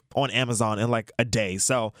out like on Amazon in like a day,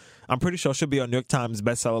 so I'm pretty sure she'll be on New York Times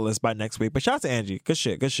bestseller list by next week. But shout out to Angie, good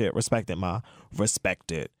shit. Respect it, ma.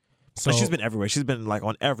 Respect it. So she's been everywhere. She's been like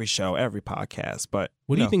on every show, every podcast. But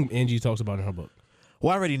what do you think Angie talks about in her book?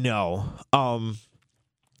 Well, I already know.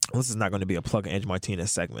 This is not going to be a plug in Angie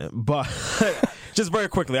Martinez segment, but just very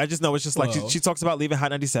quickly, I just know it's just like she talks about leaving Hot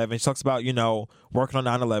 97. She talks about, you know, working on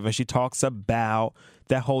 9/11. She talks about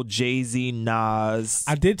that whole Jay-Z Nas.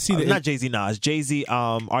 I did see that. Not Jay-Z Nas. Jay-Z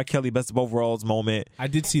R. Kelly Best of Both Worlds moment. I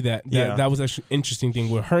did see that. Yeah. That was actually an interesting thing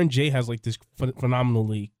where her and Jay has like this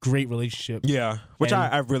phenomenally great relationship. Yeah, which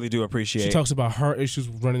I really do appreciate. She talks about her issues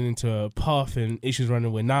running into Puff and issues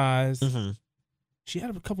running with Nas. Mm-hmm. She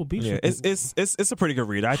had a couple beefs. Yeah, it's a pretty good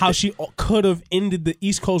read. How she could have ended the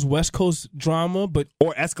East Coast West Coast drama,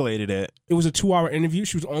 or escalated it. It was a 2-hour interview.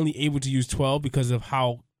 She was only able to use 12 because of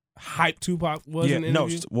how hyped Tupac was. Yeah, in the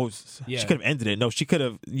interview. She could have ended it. No, she could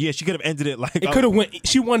have. Yeah, she could have ended it like it could have went.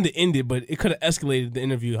 She wanted to end it, but it could have escalated the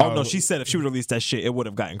interview. Oh no, she said if she would release that shit, it would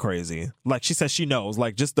have gotten crazy. Like she said, she knows.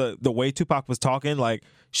 Like just the way Tupac was talking, like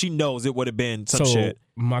she knows it would have been some shit.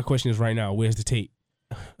 My question is right now, where's the tape?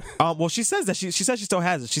 Well, she says that she says she still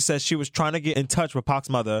has it. She says she was trying to get in touch with Pac's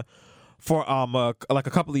mother for like a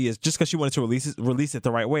couple of years, just because she wanted to release it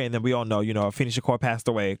the right way. And then we all know, you know, Afeni Shakur passed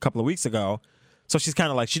away a couple of weeks ago, so she's kind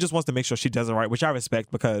of like she just wants to make sure she does it right, which I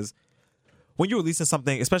respect, because when you're releasing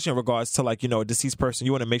something, especially in regards to like, you know, a deceased person,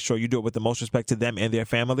 you want to make sure you do it with the most respect to them and their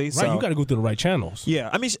families. Right, so, you got to go through the right channels. Yeah,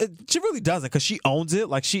 I mean, she really doesn't, because she owns it.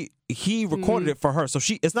 Like he recorded it for her, so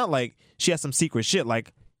it's not like she has some secret shit.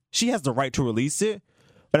 Like she has the right to release it.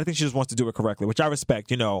 But I think she just wants to do it correctly, which I respect,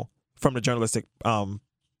 you know, from the journalistic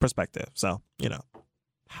perspective. So, you know.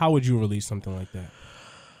 How would you release something like that?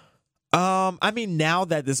 I mean, now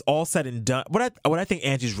that this all said and done, what I think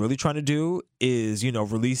Angie's really trying to do is, you know,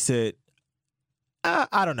 release it.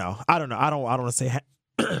 I don't know. I don't want to say,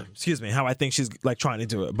 excuse me, how I think she's like trying to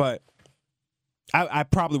do it. But I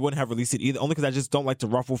probably wouldn't have released it either, only because I just don't like to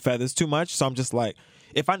ruffle feathers too much. So I'm just like,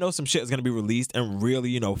 if I know some shit is going to be released and really,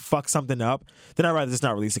 you know, fuck something up, then I'd rather just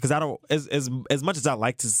not release it. Because I don't, as much as I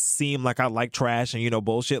like to seem like I like trash and, you know,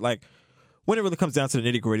 bullshit, like when it really comes down to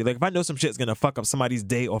the nitty gritty, like if I know some shit is going to fuck up somebody's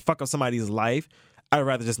day or fuck up somebody's life, I'd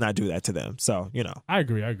rather just not do that to them. So, you know. I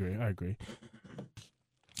agree.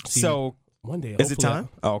 See, so one day, is it time?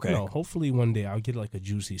 Okay. No, hopefully one day I'll get like a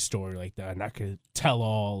juicy story like that, and I could tell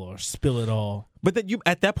all or spill it all. But then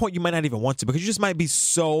at that point you might not even want to, because you just might be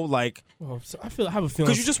so like. Well, so I have a feeling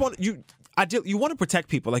because you just want you want to protect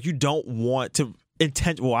people. Like you don't want to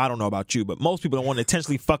well, I don't know about you, but most people don't want to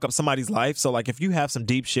intentionally fuck up somebody's life. So like if you have some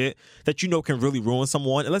deep shit that you know can really ruin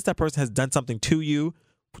someone, unless that person has done something to you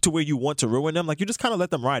to where you want to ruin them, like you just kind of let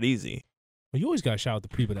them ride easy. Well, you always gotta shout out the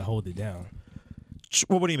people that hold it down.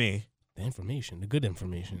 Well, what do you mean? The information, the good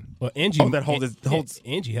information. Well, Angie,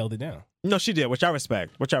 Angie held it down. No, she did, which I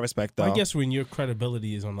respect. Though I guess when your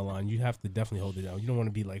credibility is on the line, you have to definitely hold it down. You don't want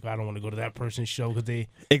to be like, I don't want to go to that person's show because they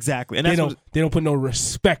exactly, and they don't put no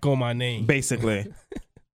respect on my name, basically.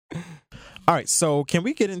 All right, so can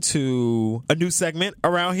we get into a new segment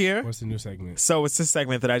around here? What's the new segment? So it's this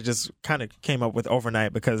segment that I just kind of came up with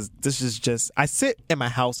overnight, because this is just I sit in my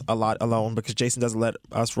house a lot alone because Jason doesn't let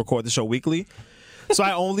us record the show weekly. So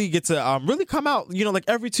I only get to really come out, you know, like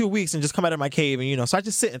every 2 weeks and just come out of my cave, and, you know, so I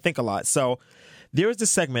just sit and think a lot. So there is this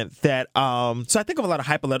segment that, so I think of a lot of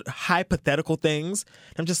hypothetical things.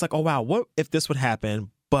 I'm just like, oh, wow, what if this would happen?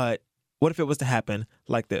 But what if it was to happen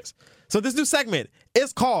like this? So this new segment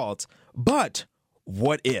is called, But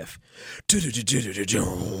what if?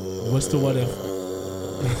 What's the what if?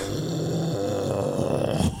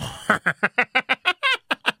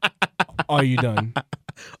 Are you done?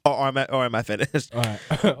 Or am I finished? All right.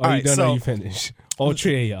 Are you done or are you finished? All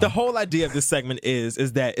three of y'all. The whole idea of this segment is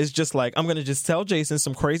that it's just like, I'm going to just tell Jason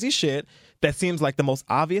some crazy shit that seems like the most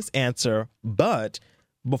obvious answer, but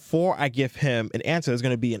before I give him an answer, there's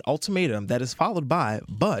going to be an ultimatum that is followed by,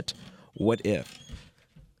 but what if?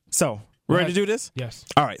 So, ready to do this? Yes.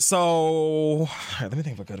 All right, so let me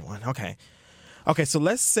think of a good one. Okay, so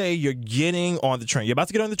let's say you're getting on the train. You're about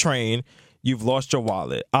to get on the train. You've lost your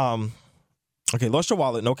wallet. Lost your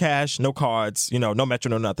wallet, no cash, no cards, no metro,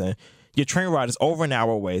 no nothing. Your train ride is over an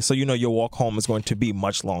hour away, so your walk home is going to be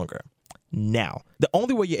much longer. Now, the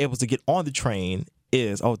only way you're able to get on the train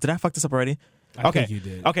is, did I fuck this up already? I think you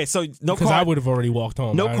did. Okay, so no because card. I would have already walked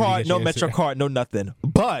home. No card, no metro card, no nothing.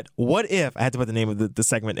 But what if, I had to put the name of the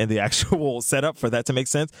segment and the actual setup for that to make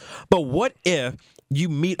sense. But what if you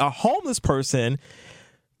meet a homeless person?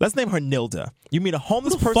 Let's name her Nilda. You meet a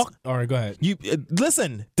homeless person. All right, go ahead. You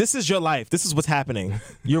listen, this is your life. This is what's happening.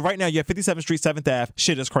 You're right now, you're at 57th Street, 7th Ave.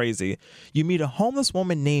 Shit is crazy. You meet a homeless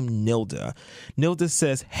woman named Nilda. Nilda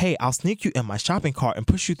says, hey, I'll sneak you in my shopping cart and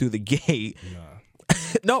push you through the gate.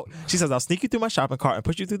 No, she says, I'll sneak you through my shopping cart and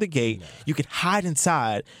push you through the gate. You can hide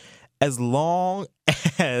inside as long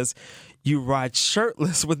as you ride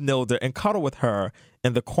shirtless with Nilda and cuddle with her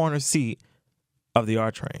in the corner seat of the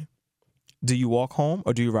R train. Do you walk home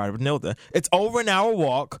or do you ride with Nilda? It's over an hour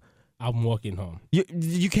walk. I'm walking home.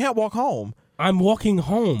 You can't walk home. I'm walking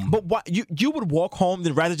home. But why you would walk home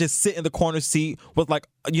than rather just sit in the corner seat with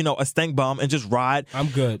a stank bum and just ride? I'm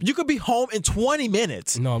good. You could be home in 20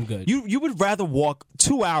 minutes. No, I'm good. You would rather walk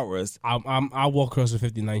 2 hours. I'll walk across the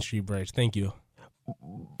 59th Street Bridge. Thank you.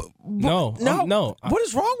 No. What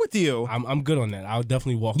is wrong with you? I'm good on that. I'll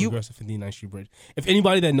definitely walk across the 59th Street Bridge. If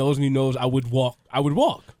anybody that knows me knows I would walk.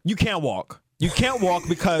 You can't walk. You can't walk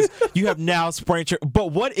because you have now sprained your...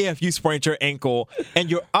 But what if you sprained your ankle and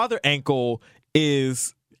your other ankle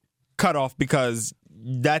is cut off because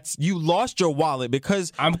you lost your wallet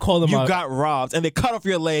because you got robbed and they cut off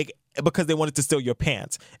your leg because they wanted to steal your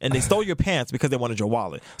pants. And they stole your pants because they wanted your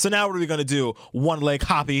wallet. So now what are we going to do? One leg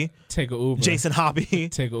Hoppy. Take an Uber. Jason Hoppy.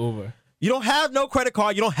 Take an Uber. You don't have no credit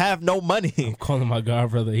card. You don't have no money. I'm calling my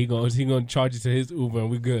god brother. He gonna charge you to his Uber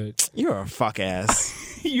and we good. You're a fuck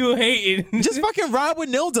ass. You hating. Just fucking ride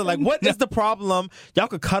with Nilda. Like, what is the problem? Y'all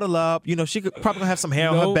could cuddle up. She could probably have some hair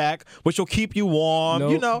on her back, which will keep you warm.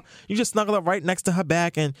 You just snuggle up right next to her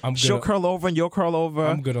back and she'll curl over and you'll curl over.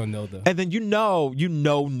 I'm good on Nilda. And then you know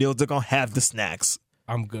Nilda gonna have the snacks.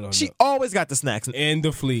 I'm good on She Nilda. always got the snacks. And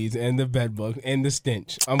the fleas and the bed bug and the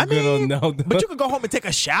stench. I'm good on Nilda. But you can go home and take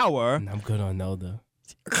a shower. I'm good on Nilda.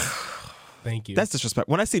 Thank you. That's disrespect.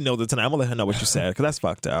 When I see Nilda tonight, I'm gonna let her know what you said because that's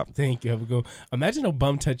fucked up. Thank you. Have a go. Imagine a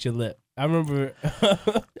bum touch your lip. I remember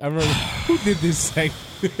who did this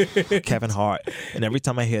segment? Kevin Hart. And every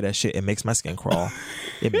time I hear that shit, it makes my skin crawl.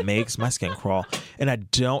 It makes my skin crawl. And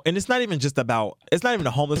it's not even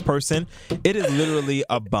a homeless person. It is literally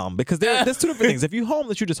a bum. Because there's two different things. If you're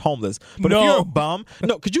homeless, you're just homeless. But if you're a bum,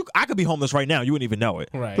 I could be homeless right now. You wouldn't even know it.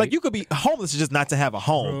 Right. Like, you could be homeless just not to have a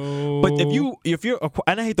home. But if you're,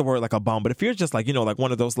 and I hate the word like a bum, but if you're just like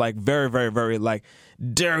one of those like very, very, very like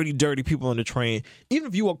dirty people on the train, even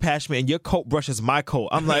if you walk past me and your coat brushes my coat,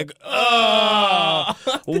 I'm like, ugh.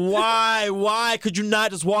 Why could you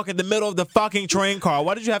not just walk in the middle of the fucking train car?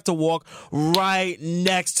 Why did you have to walk right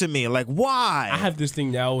next to me? Like, why? I have this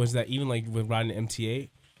thing now is that even like with riding the MTA,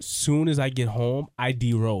 soon as I get home, I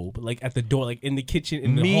derobe. Like at the door, like in the kitchen,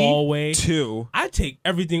 in the hallway. Me too. I take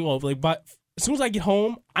everything off. Like, but as soon as I get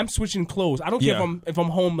home, I'm switching clothes. I don't care if I'm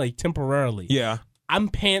home like temporarily. Yeah. I'm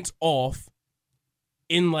pants off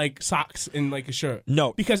in like socks and like a shirt.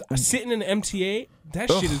 No. Because sitting in the MTA,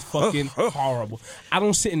 that shit is fucking horrible. I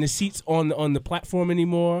don't sit in the seats on the platform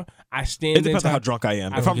anymore. I stand. It depends on how drunk I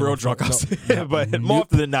am. If I'm real drunk, I'll sit. But more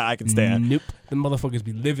often than not, I can stand. Nope. The motherfuckers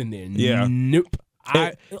be living there. Yeah. Nope.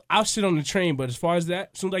 I'll sit on the train, but as far as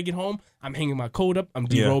that, as soon as I get home, I'm hanging my coat up. I'm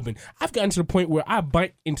derobing. I've gotten to the point where I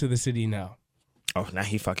bike into the city now. Oh, now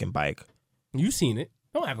he fucking bike. You seen it.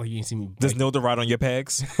 Don't act like you ain't seen me bike. Does Nilda ride on your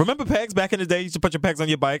pegs? Remember pegs back in the day? You used to put your pegs on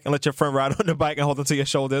your bike and let your friend ride on the bike and hold them to your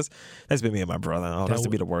shoulders. That's been me and my brother. Oh, that used to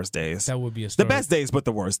be the worst days. That would be a story. The best days, but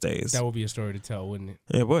the worst days. That would be a story to tell, wouldn't it?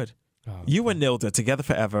 It would. Oh, you and Nilda together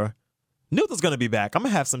forever. Nilda's gonna be back. I'm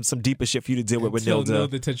gonna have some deeper shit for you to deal with Nilda.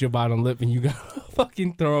 Nilda touch your bottom lip and you gotta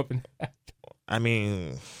fucking throw up and I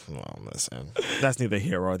mean, well, listen. That's neither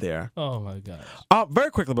here or there. Oh my gosh.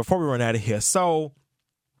 Very quickly before we run out of here. So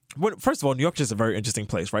First of all, New York is just a very interesting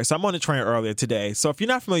place, right? So I'm on the train earlier today. So if you're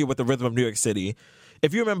not familiar with the rhythm of New York City,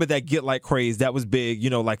 if you remember that Get Like craze, that was big,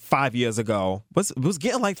 like 5 years ago. Was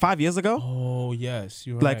Getting Like 5 years ago? Oh, yes.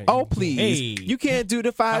 You're like, right. oh, please. Hey. You can't do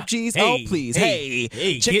the 5 Gs. Oh, please.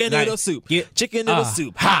 Hey. Chicken noodle soup. Chicken noodle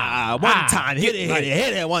soup. Ha. One time. Hit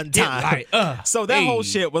it one time. So that whole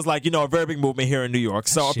shit was like, a very big movement here in New York.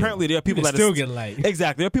 So apparently there are people that still get like.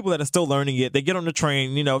 Exactly. There are people that are still learning it. They get on the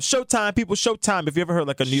train, Showtime. People, Showtime. If you ever heard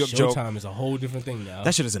like a New York joke. Showtime is a whole different thing now.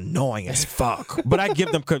 That shit is annoying as fuck. But I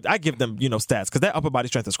give them, stats because that upper body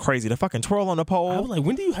strength is crazy. The fucking twirl on the pole. I was like,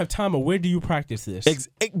 when do you have time or where do you practice this?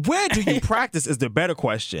 Where do you practice is the better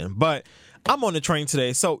question. But I'm on the train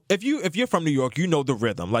today. So if you're from New York, you know the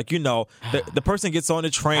rhythm. Like, the person gets on the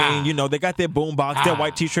train, they got their boombox, their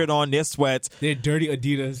white t-shirt on, their sweats. Their dirty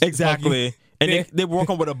Adidas. Exactly. And they're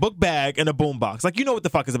working with a book bag and a boombox. Like, what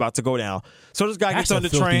the fuck is about to go down. So this guy gets on the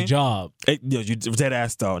train. Job. You dead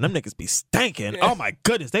ass though. And them niggas be stinking. Oh my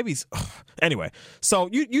goodness. They be anyway. So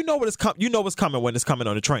you know what's coming when it's coming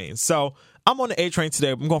on the train. So I'm on the A train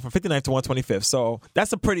today. I'm going from 59th to 125th. So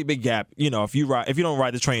that's a pretty big gap. If you don't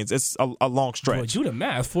ride the trains, it's a long stretch. Well, do the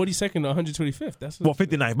math. 42nd to 125th. That's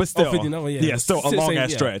 59th, but still. 59, yeah, still a long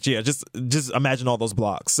ass stretch. Yeah, just imagine all those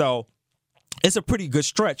blocks. So it's a pretty good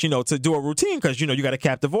stretch, to do a routine because, you got a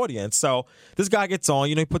captive audience. So this guy gets on,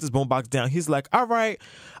 he puts his boombox down. He's like, all right,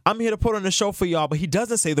 I'm here to put on a show for y'all, but he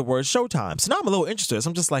doesn't say the word Showtime. So now I'm a little interested. So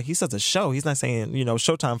I'm just like, he says a show. He's not saying,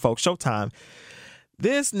 Showtime, folks, Showtime.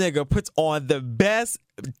 This nigga puts on the best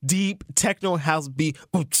deep techno house beat.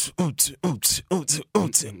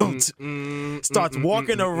 Starts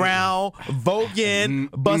walking around, voguing,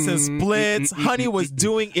 busting splits. Honey was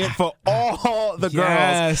doing it for all the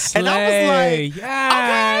girls. And I was like,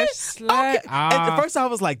 okay. And at first I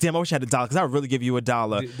was like, damn, I wish I had $1 because I would really give you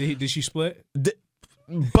 $1. Did she split?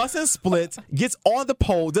 Busting splits, gets on the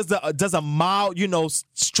pole, does a mild,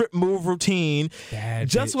 strip move routine.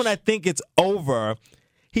 Just when I think it's over,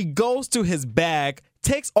 he goes to his bag,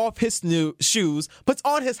 takes off his shoes, puts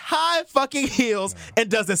on his high fucking heels, and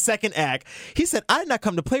does the second act. He said, I did not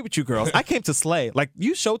come to play with you girls. I came to slay. Like,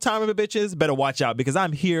 you Showtime bitches, better watch out because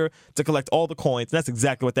I'm here to collect all the coins. And that's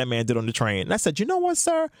exactly what that man did on the train. And I said, you know what,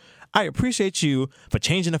 sir? I appreciate you for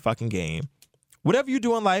changing the fucking game. Whatever you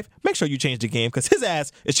do in life, make sure you change the game because his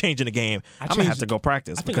ass is changing the game. I'm going to have to go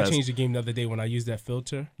practice. I think I changed the game the other day when I used that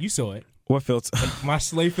filter. You saw it. What filter? My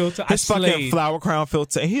slay filter. His fucking flower crown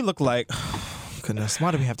filter. And he looked like, goodness, why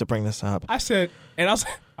do we have to bring this up? I said, and I was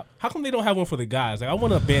how come they don't have one for the guys? Like, I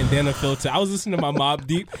want a bandana filter. I was listening to my Mobb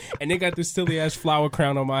Deep, and they got this silly ass flower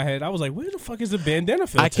crown on my head. I was like, where the fuck is the bandana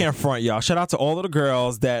filter? I can't front, y'all. Shout out to all of the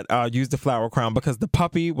girls that used the flower crown because the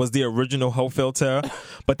puppy was the original hoe filter,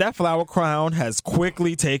 but that flower crown has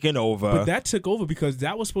quickly taken over. But that took over because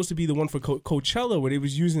that was supposed to be the one for Coachella where they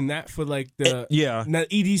was using that for like the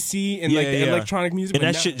EDC and the electronic music. And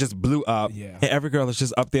that shit just blew up. Yeah. And every girl is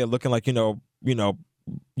just up there looking like,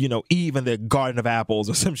 Eve in the Garden of Apples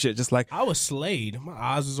or some shit. Just like I was slayed. My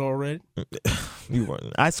eyes was all red. You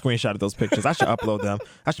weren't. I screenshotted those pictures. I should upload them.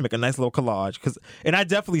 I should make a nice little collage and I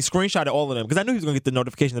definitely screenshotted all of them because I knew he was gonna get the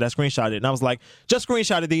notification that I screenshotted, and I was like, just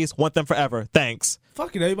screenshotted these. Want them forever. Thanks.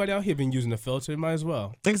 Fuck it. Everybody out here been using a filter. Might as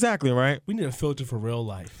well. Exactly right. We need a filter for real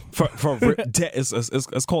life.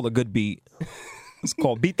 It's called a good beat. It's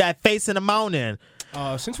called Beat That Face in the Morning.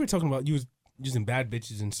 Since we're talking about using bad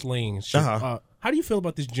bitches and slaying and shit. How do you feel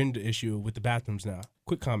about this gender issue with the bathrooms now?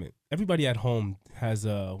 Quick comment. Everybody at home has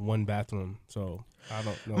one bathroom, so I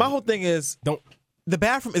don't know. My whole thing is, the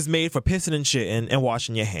bathroom is made for pissing and shitting and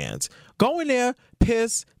washing your hands. Go in there,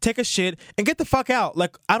 piss, take a shit, and get the fuck out.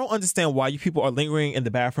 Like, I don't understand why you people are lingering in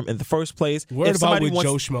the bathroom in the first place. Worried about what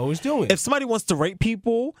Joe Schmo is doing. If somebody wants to rape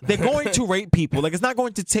people, they're going to rape people. Like, it's not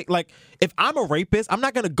going to take, like, if I'm a rapist, I'm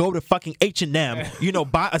not going to go to fucking H&M,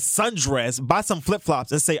 buy a sundress, buy some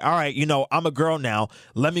flip-flops, and say, all right, I'm a girl now.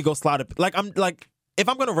 Let me go slide it. Like, I'm like, if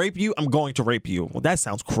I'm going to rape you, I'm going to rape you. Well, that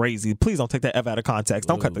sounds crazy. Please don't take that ever out of context.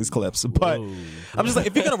 Don't cut these clips. But I'm just like,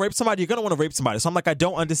 if you're going to rape somebody, you're going to want to rape somebody. So I'm like, I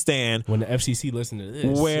don't understand. When the FCC listen to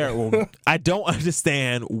this. I don't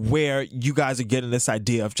understand where you guys are getting this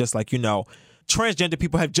idea of just like, transgender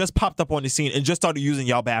people have just popped up on the scene and just started using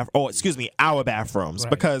our bathrooms. Right.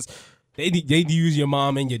 Because they use your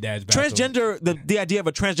mom and your dad's bathroom. Transgender, the idea of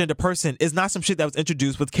a transgender person is not some shit that was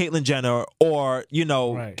introduced with Caitlyn Jenner or,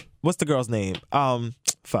 right. What's the girl's name?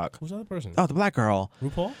 Fuck. Who's the other person? Oh, the black girl.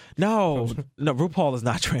 RuPaul? No, RuPaul is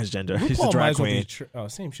not transgender. RuPaul She's a drag queen.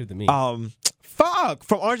 Same shit to me. Fuck.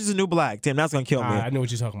 From Orange is the New Black. Damn, that's going to kill me. I know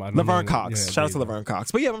what you're talking about. Laverne Cox. Shout out to Laverne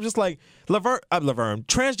Cox. But yeah, I'm just like, Laverne,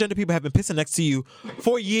 transgender people have been pissing next to you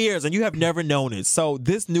for years and you have never known it. So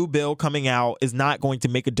this new bill coming out is not going to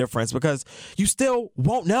make a difference because you still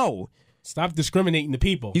won't know. Stop discriminating the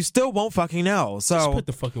people. You still won't fucking know. So just put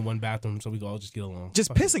the fucking one bathroom so we can all just get along.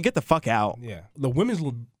 Just piss and get the fuck out. Yeah. The women's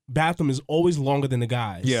bathroom is always longer than the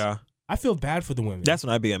guys. Yeah. I feel bad for the women. That's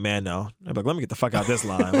when I'd be a man now. I'd be like, let me get the fuck out this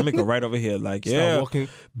line. Let me go right over here. Like, yeah,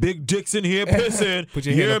 big dicks in here pissing. Put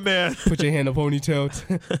your hand up, man. Put your hand up ponytail.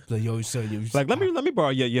 Like, yo, son, like, let me borrow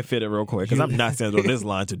your fitted real quick because I'm not standing on this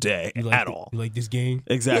line today at all. You like this game?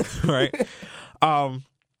 Exactly, right?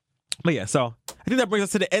 But yeah, so I think that brings us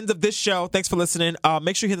to the end of this show. Thanks for listening.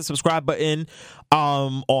 Make sure you hit the subscribe button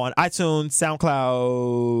on iTunes,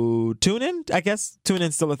 SoundCloud, TuneIn. I guess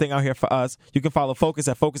TuneIn's still a thing out here for us. You can follow Focus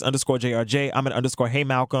at Focus_JRJ. I'm at _Hey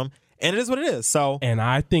Malcolm. And it is what it is. So, and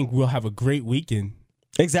I think we'll have a great weekend.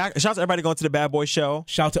 Exactly. Shout out to everybody going to the Bad Boy Show.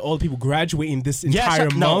 Shout out to all the people graduating this entire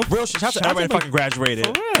month. No, real shout out to everybody that fucking graduated.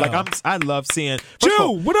 Like I love seeing.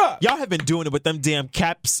 Dude, what up? Y'all have been doing it with them damn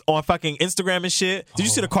caps on fucking Instagram and shit. Did you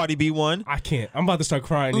see the Cardi B one? I can't. I'm about to start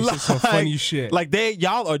crying. This is some funny shit. Like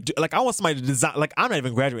y'all are like, I want somebody to design. Like, I'm not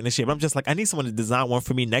even graduating this year, but I'm just like, I need someone to design one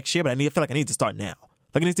for me next year. But I feel like I need to start now.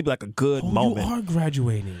 Like, it needs to be like a good moment. You are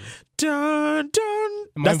graduating. Dun dun.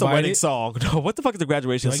 That's the wedding song. No, what the fuck is the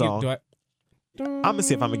graduation song? I'm gonna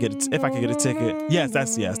see if I can get a ticket. Yes.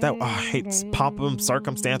 That I hate Pompum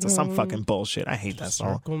Circumstance or some fucking bullshit. I hate that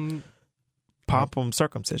song. Pompum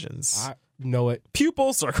Circumcisions. I know it.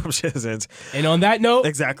 Pupil circumcisions. And on that note,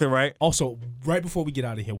 exactly right. Also, right before we get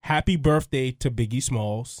out of here, happy birthday to Biggie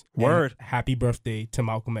Smalls. Word. Happy birthday to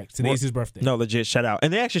Malcolm X. Today's his birthday. No, legit, shout out.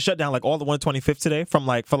 And they actually shut down like all the 125th today for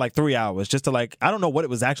 3 hours just to I don't know what it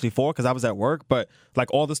was actually for because I was at work, but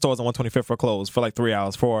like all the stores on 125th were closed for 3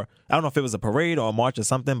 hours for, I don't know if it was a parade or a march or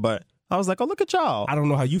something, but I was like, oh, look at y'all. I don't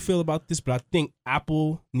know how you feel about this, but I think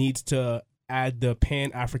Apple needs to add the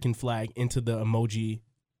Pan-African flag into the emoji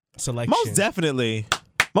selection. Most definitely.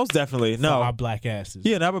 No, for our black asses.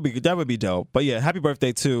 Yeah, that would be dope. But yeah, happy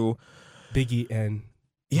birthday to Biggie and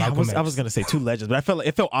Malcolm X. I was gonna say two legends, but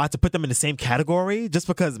it felt odd to put them in the same category just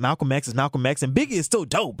because Malcolm X is Malcolm X and Biggie is still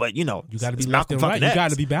dope. But you got to be left and right. You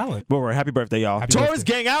got to be balanced. Well, happy birthday, y'all. Taurus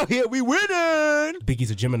gang out here, we winning.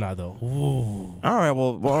 Biggie's a Gemini though. Ooh. All right,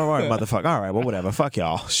 all right, motherfucker. All right, well, whatever. Fuck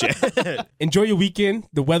y'all. Shit. Enjoy your weekend.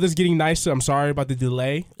 The weather's getting nicer. I'm sorry about the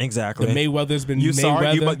delay. Exactly. The Mayweather's been you Mayweather.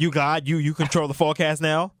 Sorry, you God, you control the forecast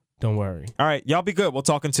now. Don't worry. All right, y'all be good. We'll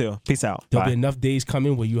talking too. Peace out. There'll be enough days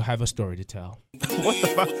coming where you have a story to tell. What the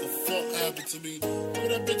fuck? What the fuck happened to me? Remember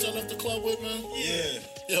that bitch I left the club with, man? Yeah.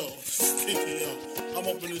 Yo, I'm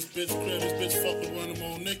up in this bitch crib. This bitch fucking one of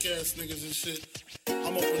them old Nick ass niggas and shit.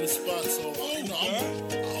 I'm up in the spot, so I don't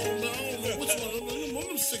know which one. One of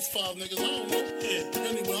them 6'5" niggas. I don't know. Yeah.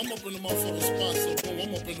 Anyway, I'm up in the motherfucking spot, so boom,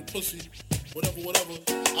 I'm up in the pussy. Whatever.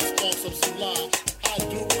 I sparks up some lie. I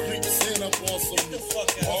do creep sin up on some.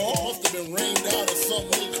 Must have been rained out or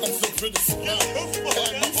something. It comes up in the spot.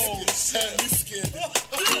 Had me scared.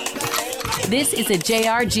 This is a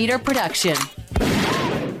J.R. Jeter production.